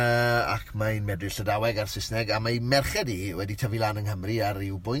 ac mae'n medru Llydaweg a'r Saesneg, a mae merched i wedi tyfu lan yng Nghymru ar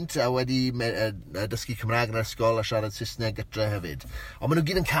ryw bwynt, a wedi dysgu Cymraeg yn yr ysgol a siarad Saesneg gytre hefyd. Ond maen nhw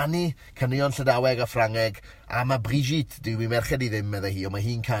gyd yn canu, caneuon Llydaweg a Ffrangeg, a mae Brigitte, dwi'n merched i ddim meddwl hi, ond mae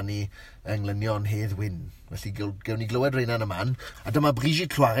hi'n canu englynion Hedd Wyn. Felly gewn ni glywed reina yn y man, a dyma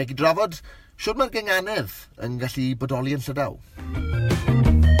Brigitte Cloarec i drafod siwr mae'r gynghanedd yn gallu bodoli yn Llydaw.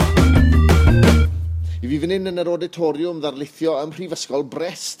 I fi fan hyn yn yr auditoriwm ddarlithio ym Mhrifysgol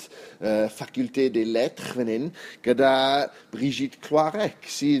Brest, Faculté des Lettres fan hyn, gyda Brigitte Cloarec,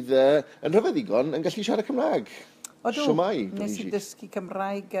 sydd yn rhyfeddigon yn gallu siarad Cymraeg. Odw, nes i dysgu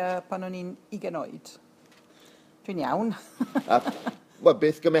Cymraeg pan o'n i'n 20 oed. Dwi'n iawn.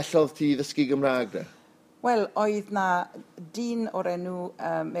 Beth gymellodd ti ddysgu Gymraeg da? Wel, oedd na dyn o'r enw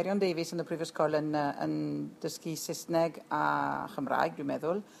Merion Davies yn y Prifysgol yn dysgu Saesneg a Chymraeg, dwi'n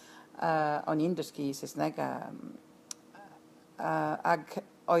meddwl. O'n i'n dysgu Saesneg ac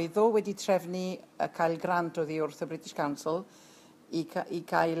oedd o wedi trefnu cael grant oddi wrth y British Council i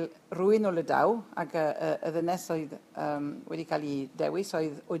cael rhywun o Lydaw, ac y ddynes oedd wedi cael ei dewis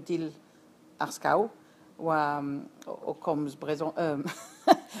oedd Odile Arsgaw, o Coms Breson...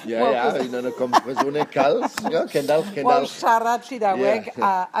 un yn y Coms Bresonau Cals, Kendal. Wel, siarad Llydaweg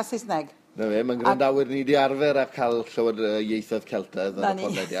a Saesneg. Na fe, mae'n grandawyr ni wedi arfer a cael llawer ieithoedd Celtaidd ar y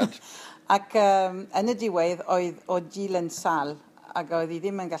podlediad. Ac yn y diwedd oedd Odile yn sal, ac oedd hi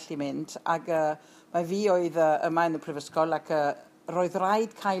ddim yn gallu mynd, ac mae fi oedd yma yn y prifysgol, ac roedd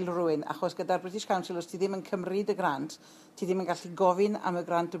rhaid cael rhywun, achos gyda'r British Council, os ti ddim yn cymryd y grant, ti ddim yn gallu gofyn am y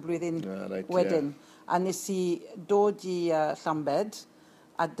grant y blwyddyn wedyn. A nes i dod i Llambed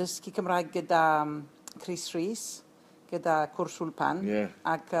a dysgu Cymraeg gyda Chris Rhys, gyda cwrs Wlpan,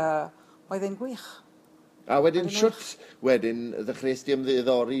 ac oedd e'n gwych. A wedyn, siwt wedyn, ddechreuais di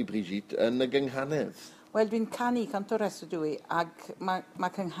ymddiddori, Brigitte, yn y gynghanedd? Wel, dwi'n canu cantores ydw i, ac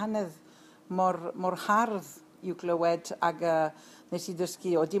mae cynghanedd mor hardd i'w glywed, ac nes i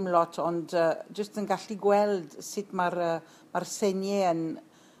dysgu o dim lot, ond jyst yn gallu gweld sut mae'r seniau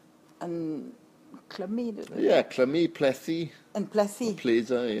yn clymu. Clymu, plethu. Yn plethu.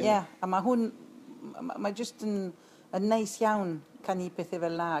 Pleidar, a mae hwn, mae jyst yn neis iawn canu pethau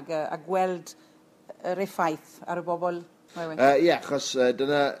fel yna, a gweld yr effaith ar y bobl. Achos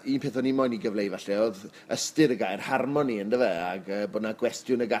dyna un peth o'n i moyn i gyfleu falle, oedd ystyr y gair harmoni yn dy fe, ac bod yna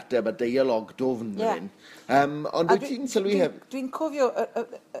gwestiwn y gateb a deialog dofn yn un. Ond wyt ti'n sylwi hefyd? Dwi'n cofio,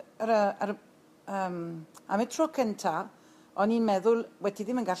 am y tro cynta, o'n i'n meddwl, wedi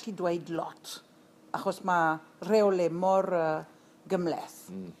ddim yn gallu dweud lot, achos mae reole mor gymleth.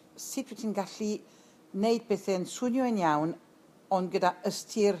 Sut wyt ti'n gallu wneud bethau'n swnio yn iawn, ond gyda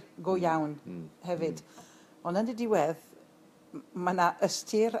ystyr go iawn hefyd. Ond yn y diwedd, mae yna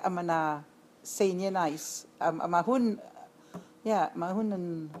ystyr a mae yna seiniau nais. A mae hwn, mae hwn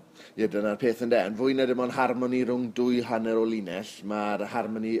yn... Dyna'r peth yn Yn fwy na dim ond harmoni rhwng dwy hanner o linell, mae'r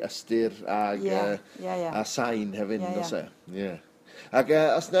harmoni ystyr a sain hefyd, dos e. Ac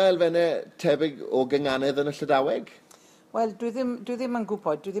os yna elfennau tebyg o gynghanedd yn y Llydaweg? Wel, dwi ddim yn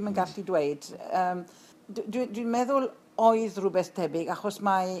gwybod, dwi ddim yn gallu dweud. Dwi'n meddwl oedd rhywbeth tebyg, achos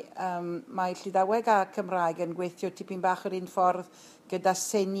mae Llydaweg a Cymraeg yn gweithio tipyn bach yr un ffordd gyda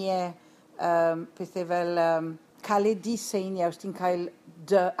seiniau, pethau fel caledu seiniau, os ti'n cael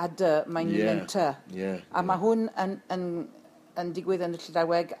dy a dy, mae'n un ty. A mae hwn yn digwydd yn y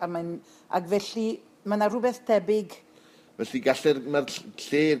Llydaweg, ac felly mae yna rhywbeth tebyg. Felly mae'r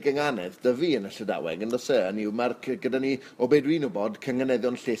lle i'r gynghanedd, dy fi yn y Llydaweg, yn dos e. Gyda ni, o beth dwi'n wybod,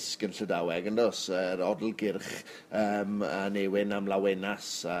 cynghaneddion llusg yn Llydaweg, yn dos, yr odl gyrch, a newyn am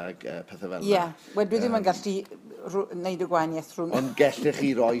lawenas a pethau fel yna. Wel, dwi ddim yn gallu wneud y gwahaniaeth rhwng. Ond gellech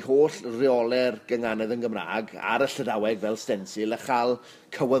chi roi holl reole'r gynghanedd yn Gymraeg ar y Llydaweg fel stensil a chael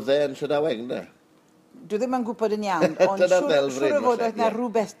cywyddau yn Llydaweg, ynddo? Dwi ddim yn gwybod yn iawn, ond siwr o fod oedd yna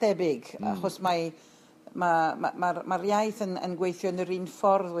rhywbeth debyg, achos mae'r iaith yn gweithio yn yr un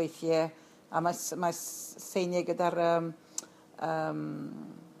ffordd weithiau, a mae seiniau gyda'r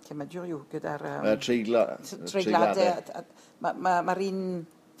treigladau. Mae'r un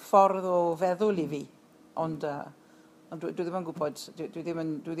ffordd o feddwl i fi, ond dwi ddim yn gwybod, dwi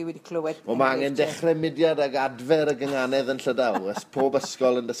ddim wedi clywed. Mae angen dechrau mudiad ag adfer y gynghanedd yn Llydaw. Os pob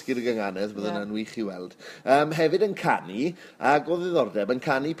ysgol yn dysgu'r gynghanedd, bydd yna'n wych i weld. Hefyd yn canu, ac o ddiddordeb, yn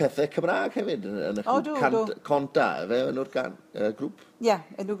canu pethau Cymraeg hefyd, yn y conta, enw'r grŵp?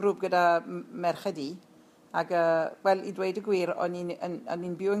 Enw grŵp gyda merched i. Ac, wel, i dweud y gwir, o'n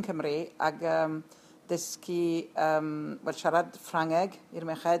i'n byw yn Cymru, ac dysgu, siarad Ffrangeg i'r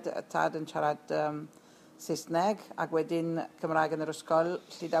merched, y tad yn siarad Saesneg, ac wedyn Cymraeg yn yr ysgol,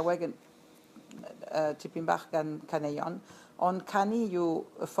 Llydaweg yn tipyn bach gan caneuon, ond canu yw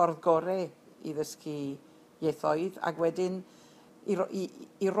y ffordd gorau i ddysgu ieithoedd, ac wedyn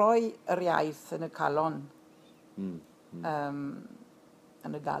i roi yr iaith yn y calon.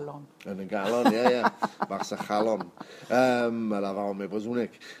 Yn y galon. Yn y galon, Bach sa chalon. Mae la fawn me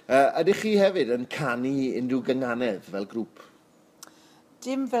Breswnig. Ydych chi hefyd yn canu unrhyw gynghanedd fel grŵp?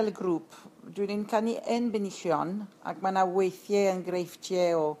 Dim fel grŵp. Dwi'n canu yn Benillion, ac mae yna weithiau yn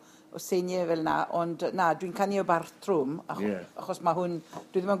greiftiau o seiniau fel yna, ond dwi'n canu o Bartrwm, achos mae hwn,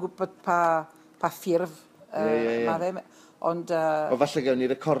 dwi ddim yn gwybod pa ffurf mae fe, ond... O falle gawn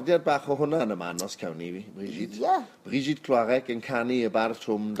ni recordiad bach o hwnna yn y man os cawn ni, Brigitte. Brigitte Cloarec yn canu y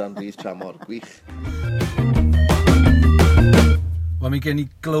Bartrwm dan Brith Tramor, gwych. Wel, mi gen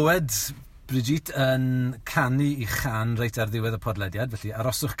i glywed Brigitte yn canu i chan reit ar ddiwedd y podlediad, felly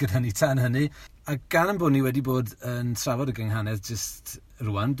aroswch gyda ni tan hynny. A gan am bod ni wedi bod yn trafod y gynghanedd jyst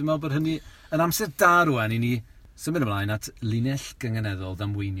rwan, dwi'n meddwl bod hynny yn amser da rwan i ni symud ymlaen at linell gynghaneddol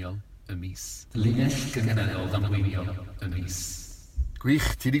ddamweiniol y mis. Linell gynghaneddol ddamweiniol y mis.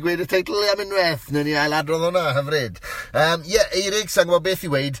 Gwych, ti wedi gweud y teitl am unwaith, na ni ailadrodd hwnna, hyfryd. Eirig, sa'n gwybod beth i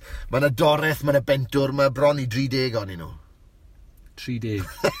weid, mae yna doreth, mae yna bentwr, mae bron i 30 onyn nhw. 30.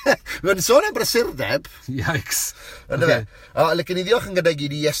 Mae'n sôn am brysurdeb. Yikes. Okay. Lycan ni ddiolch yn gyda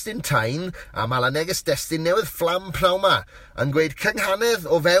gyd i Iestyn Tain a mae la neges destun newydd fflam pnawn yn gweud cynghanedd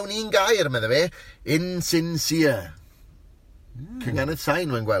o fewn un gair, meddwl fe, insincere. Cynghanedd sain,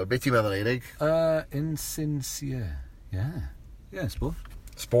 mae'n gweld. Beth ti'n meddwl, Eirig? Insincere. Sbo.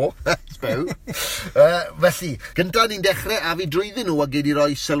 Sbo? Sbew. Felly, gyntaf ni'n dechrau a fi drwyddyn nhw a gyd i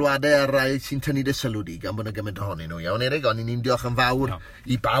roi sylwadau ar rai sy'n tynnu dy sylw di gan bod yna gymaint ohonyn nhw. Iawn, Eirig, ond ni'n diolch yn fawr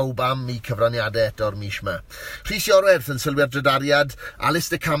i bawb am i cyfraniadau eto'r mis yma. Rhys Iorwerth yn sylwi'r drydariad,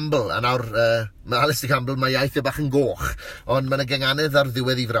 Alistair Campbell, a nawr mae Alistair Campbell mae iaith y bach yn goch, ond mae yna gynganedd ar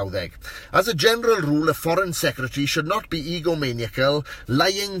ddiwedd i frawddeg. As a general rule, a foreign secretary should not be egomaniacal,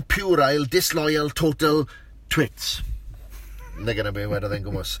 lying, puerile, disloyal, total twits. Na gyda be wedodd e'n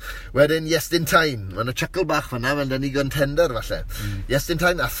gwmws. Wedyn, Iestyn Tain. Mae yna chuckle bach fanna, mae'n dynnu gontender falle. Iestyn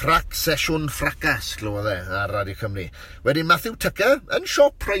Tain a thrac sesiwn ffracas, glywed e, ar Radio Cymru. Wedyn, Matthew Tucker, yn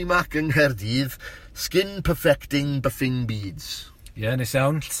siop Primark yng Nghaerdydd, skin perfecting buffing beads. Nes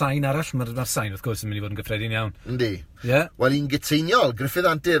iawn. Sain arall. Mae'r sain, wrth gwrs, yn mynd i fod yn gyffredin iawn. Yndi. Wel, un gyteiniol, Griffith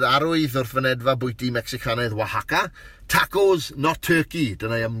Antur, arwydd wrth fynedfa bwyty Mexicanaidd Oaxaca, tacos, not turkey.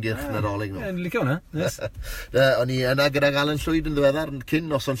 Dyna i ymgyrch nadolig nhw. Licio hwnna, yes. O'n i yna gyda Alan Llwyd yn ddiweddar, cyn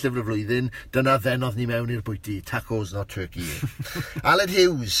noson llyfr y flwyddyn, dyna ddenodd ni mewn i'r bwyty, tacos, not turkey. Aled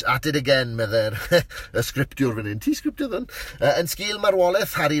Hughes, at it again, medde'r y sgriptiwr fan hyn. Ti sgriptiodd hwn? Yn sgil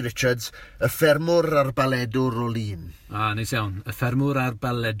marwolaeth Harry Richards, y ffermwr a'r baledwr o lun. Neis iawn. Y ffermwr a'r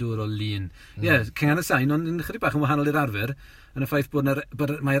baledwr o lun. Cyngan y sain, ond yn chydig bach yn wahanol i'r arfer, yn y ffaith bod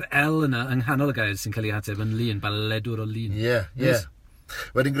mae'r L yna yng nghanol y gair sy'n cael ei ateb yn lun, baledwr o lun.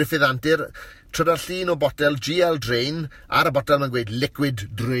 Wedyn Griffith Antur, tryda'r llun o botel GL Drain, ar y botel mae'n gweud Liquid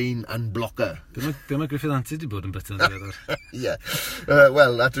Drain and Blocker. Be mae Griffith Antur wedi bod yn byta yn ddiweddar?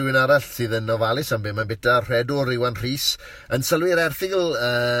 Wel, a rhywun arall sydd yn ofalus am be mae'n byta Rhedwr Iwan Rhys, yn sylwi'r erthigl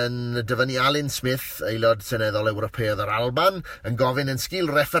yn dyfynu Alun Smith, aelod Seneddol Ewropeaidd o'r Alban, yn gofyn yn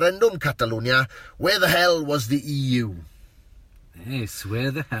sgil referendum Catalwnia, where the hell was the EU? Yes,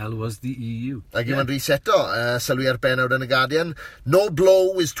 where the hell was the EU? Ac Iwan Rhys eto, sylwi ar benawd yn y Guardian, no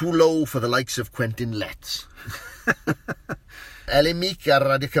blow is too low for the likes of Quentin Letts. Elin Meek ar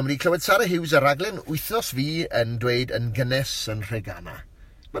Radio Cymru, clywed Sarah Hughes ar raglen wythnos fi yn dweud yn gynnes yn Rhegana.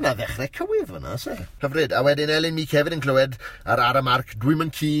 Mae yna ddechrau cywydd fyna, se? Hyfryd. A wedyn Elin Meek hefyd yn clywed ar Ara Mark, dwi'm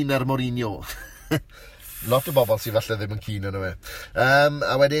yn keen ar Mourinho. Lot o bobl sydd falle ddim yn keen yn yma.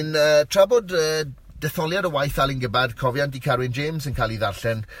 A wedyn, tra bod detholiad o waith Alun Gibbard, cofiant i Carwyn James yn cael ei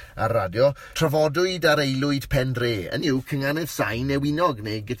ddarllen ar radio, trafodwyd ar eilwyd pen dre. Yn yw, cynghanedd sain ewinog,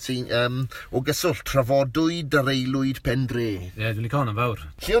 neu o gyswllt, trafodwyd ar eilwyd pen dre. Dwi'n licio hwnna'n fawr.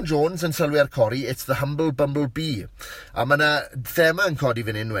 Lleon Jones yn sylwi ar cori, it's the humble bumblebee. A mae yna thema yn codi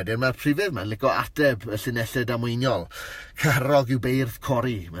fan hyn wedyn, mae'r prifydd ma'n licio ateb y llunellau damweiniol. Carrog yw beirdd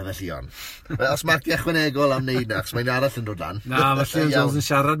cori, meddwl Lleon. Os marci ychwanegol am wneud na, achos mae'n arall yn dod lan. Na, mae Lleon Jones yn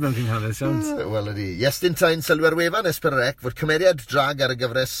siarad mewn cynghanedd, siawns. Wel ydi. Iestyn Tain sylwi ar wefan Esbyrrec fod cymeriad drag ar y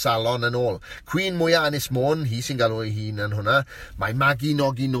gyfres Salon yn ôl. Cwyn mwyaf Anis Môn, hi sy'n galw ei hun yn hwnna, mae Magi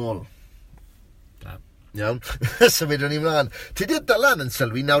Nogi nôl. Iawn, symudwn ni mlaen. Tydi'r Dylan yn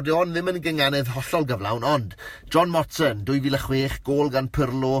sylwi, nawr di on ddim yn gynganedd hollol gyflawn, ond John Motson, 2006, gol gan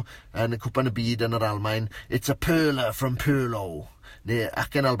Pirlo yn y Cwpan y Byd yn yr Almain. It's a perler from Pirlo. Neu,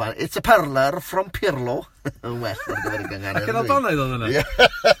 ac yn Alban, it's a perler from Pirlo. Yn well ar gyfer y gynganedd. Ac yn Albanaidd oedd hwnna?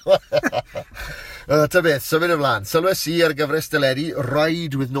 Ta beth, symud ymlaen. Sylwes i ar gyfres dyleri,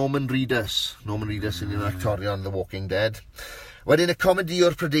 Ride with Norman Reedus. Norman Reedus yn un actorion The Walking Dead. Wedyn y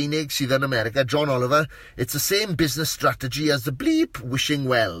comediwr Prydeinig sydd yn America, John Oliver, it's the same business strategy as the bleep wishing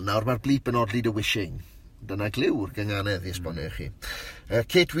well. Nawr mae'r bleep yn odli dy wishing. Dyna glyw'r gynganedd i esbonio i chi.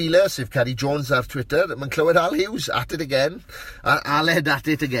 Kate Wheeler, sef Carrie Jones ar Twitter, mae'n clywed Al Hughes, at it again. Aled at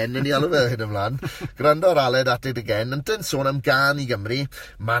it again, yn ei alw fe hyn ymlaen. Gwrando ar Aled at it again, yn dyn sôn am gan i Gymru,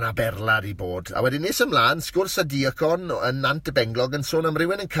 mae yna berlar i bod. A wedyn nes ymlaen, sgwrs a diacon yn Nant y Benglog yn sôn am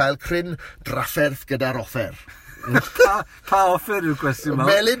rywun yn cael cryn drafferth gyda'r offer. Pa offer yw'r cwestiwn yma?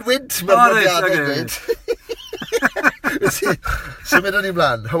 Melyn Wynt, mae'n rhodiadau dweud. Symudwn ni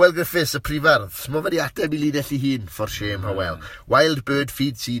mlaen. Hywel Griffiths, y prifardd. Mae wedi ateb i linell i hun, for shame, Hywel. Wild Bird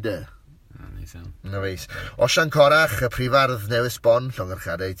Feed Cedar. No feis. Osian Corach, y prifardd Newis Bon,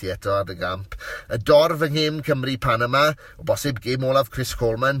 llongarchadau ti eto ar y gamp. Y dorf yng Nghym Cymru Panama, o bosib gêm olaf Chris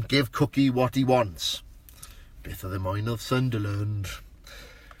Coleman, give Cookie what he wants. Beth oedd y moyn oedd Sunderland.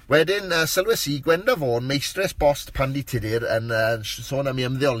 Wedyn, sylwes i Gwenda Fawn, meistres bost pan di tudur, yn sôn am ei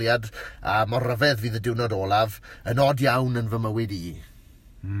ymddeoliad a mor ryfedd fydd y diwrnod olaf, yn od iawn yn fy mywyd i.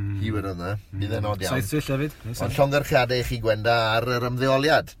 Hi wedi yna, bydd yn od iawn. Saith swill hefyd. Ond llongarchiadau i chi Gwenda ar yr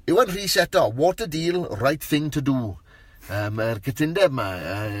ymddeoliad. Iwan Rhys eto, what a deal, right thing to do. Mae'r gytundeb yma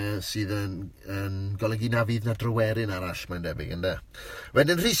sydd yn golygu na fydd na drywerin arall, mae'n debyg, ynddo.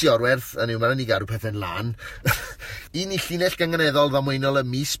 Wedyn Rhys Iorwerth, yn yw, mae'n ni garw pethau'n lan. Un i llinell gyngeneddol ddamwynol y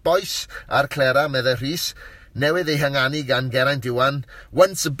mis boes ar Clera, meddwl Rhys, newydd ei hanganu gan Geraint Iwan,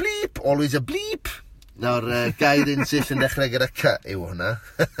 once a bleep, always a bleep. Nawr, gair un syll yn dechrau gyda cy yw hwnna.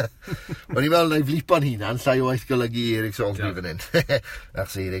 O'n i'n meddwl na i flipo'n hunan, llai o waith golygu Eric Salisbury fan hyn.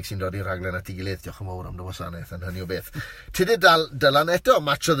 Achos Eric sy'n dod i'r rhaglen at ei gilydd, diolch yn fawr am dy wasanaeth yn hynny o beth. Tudur Dylan eto,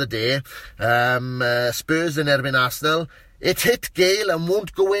 match of the day, Spurs yn erbyn Arsenal, it hit Gale and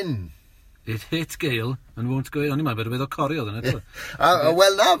won't go in. It hit Gale and won't go in. O'n i'n meddwl bod o corio dyn eto.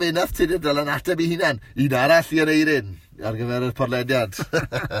 Wel na, fe nath Tudur Dylan ateb i hunan. Un arall i yn eirin ar gyfer y podlediad.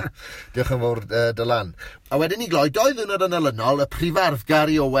 Diolch yn fawr Dylan. A wedyn ni gloi, 2 ddiwrnod yn olynol, y prifardd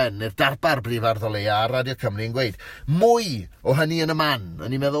Gary Owen, yr darbar prifardd o leia ar Radio Cymru yn gweud, mwy o hynny yn y man.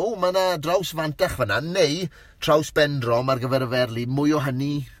 O'n i'n meddwl, mae yna draws fantach fyna, neu traws bendrom ar gyfer y ferli, mwy o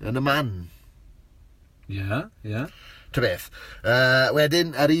hynny yn y man. Ie. Ta beth.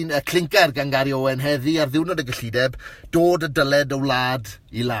 Wedyn, yr un clinker gan Gary Owen heddi ar ddiwrnod y gyllideb, dod y dyled o wlad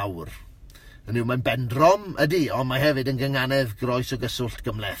i lawr. Mae'n bendrom, ydy, ond mae hefyd yn gynganedd groes o gyswllt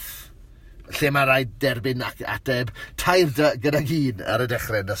gymleth. Lle mae rhaid derbyn ateb tair gyda gyn ar y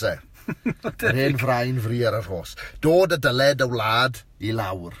dechrau, nes e. Yr hen frain fri ar yr hos. Dod y dyled o wlad i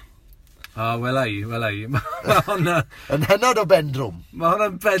lawr. Wel ai. Mae hwnna... Yn hynod o bendrom. Mae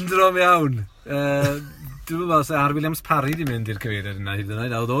hwnna'n bendrom iawn. Dwi'n meddwl se Ar Williams Parry di mynd i'r cyfeiriad yna hyd yn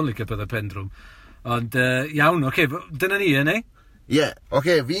oed, a oedd o'n licio bydd y pendrwm. Ond iawn, oce, dyna ni, yna? Ie,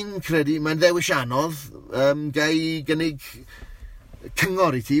 oce, fi'n credu, mae'n ddewis anodd, gai gynnig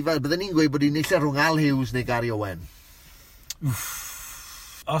cyngor i ti, byddwn ni'n gweud bod hi'n neill rhwng Al Hughes neu Gary Owen.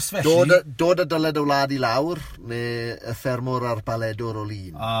 Os felly... Dod y dyled o wlad i lawr, neu y ffermwr a'r baledwr o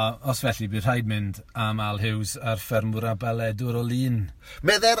lun? Os felly, bydd rhaid mynd am Al Hughes a'r ffermwr a'r baledwr o lun.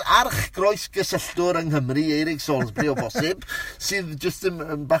 Medde'r arch groes gysylltwr yng Nghymru, Eric Salisbury o bosib, sydd jyst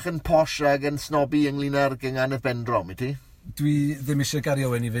yn bach yn posh ag yn snobi ynglyn â'r gynganedd bendrom, i ti? Dwi ddim eisiau Gary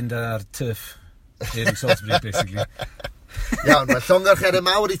Owen i fynd ar turf Eric Salisbury, basically. Iawn, mae llongarchiadau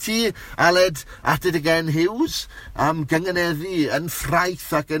mawr i ti, Aled, at it again Hughes, am gynganeddu yn ffraith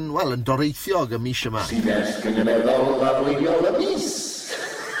ac yn, wel, yn doreithiog y mis yma. Llinell gynganeddol arweiniol y mis.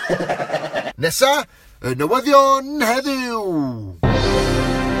 Nesa, y newyddion heddiw.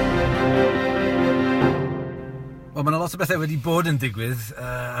 Mae yna lot o bethau wedi bod yn digwydd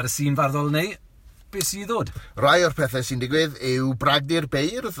ar y sîn farddol neu. Beth sy'n ddod? Rai o'r pethau sy'n digwydd yw Bragdi'r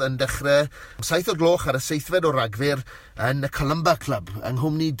Beirdd yn dechrau 7:00 ar y 7th o Ragfyr yn y Columba Club yng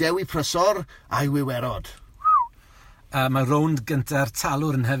nghwmni Dewi Prysor a'i Wiwerod. Mae rownd gynta'r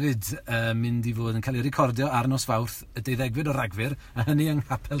talwr yn hefyd mynd i fod yn cael ei recordio ar nos Fawrth y 12 o Ragfyr, a hynny yng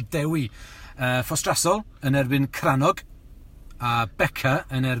Nghapel Dewi. Ffostrasol yn erbyn Cranog a Beca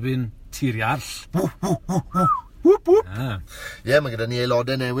yn erbyn Tiriall. Ie, mae gyda ni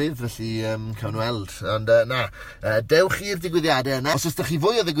aelodau newydd, felly cawn weld. Ond dewch i'r digwyddiadau yna. Os ydych chi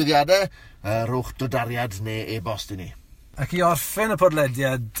fwy o digwyddiadau, rhowch dodariad neu e-bost i ni. Ac i orffen y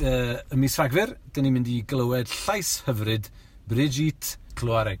podlediad y mis Rhagfyr, dyn ni'n mynd i glywed llais hyfryd Brigitte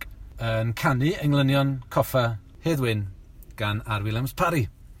Cloareg yn canu englynion coffa Heddwyn gan Ar Williams Parry.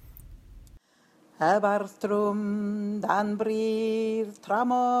 Y barthrwm dan brif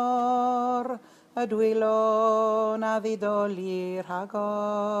tramor, y dwylon a ddidoli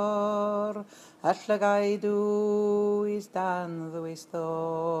rhagor, y llygau dwys dan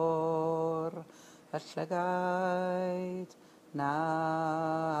ddwysdor, y llygau na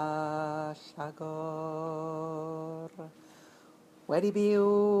llagor. Wedi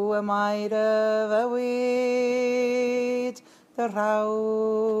byw y mair y fywyd, dy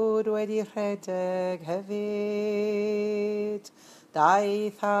rawd wedi rhedeg hefyd,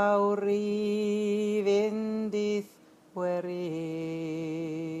 daeth awr i fynd i'th werid,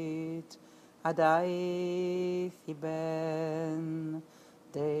 a daeth i ben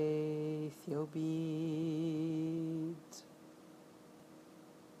deithio byd.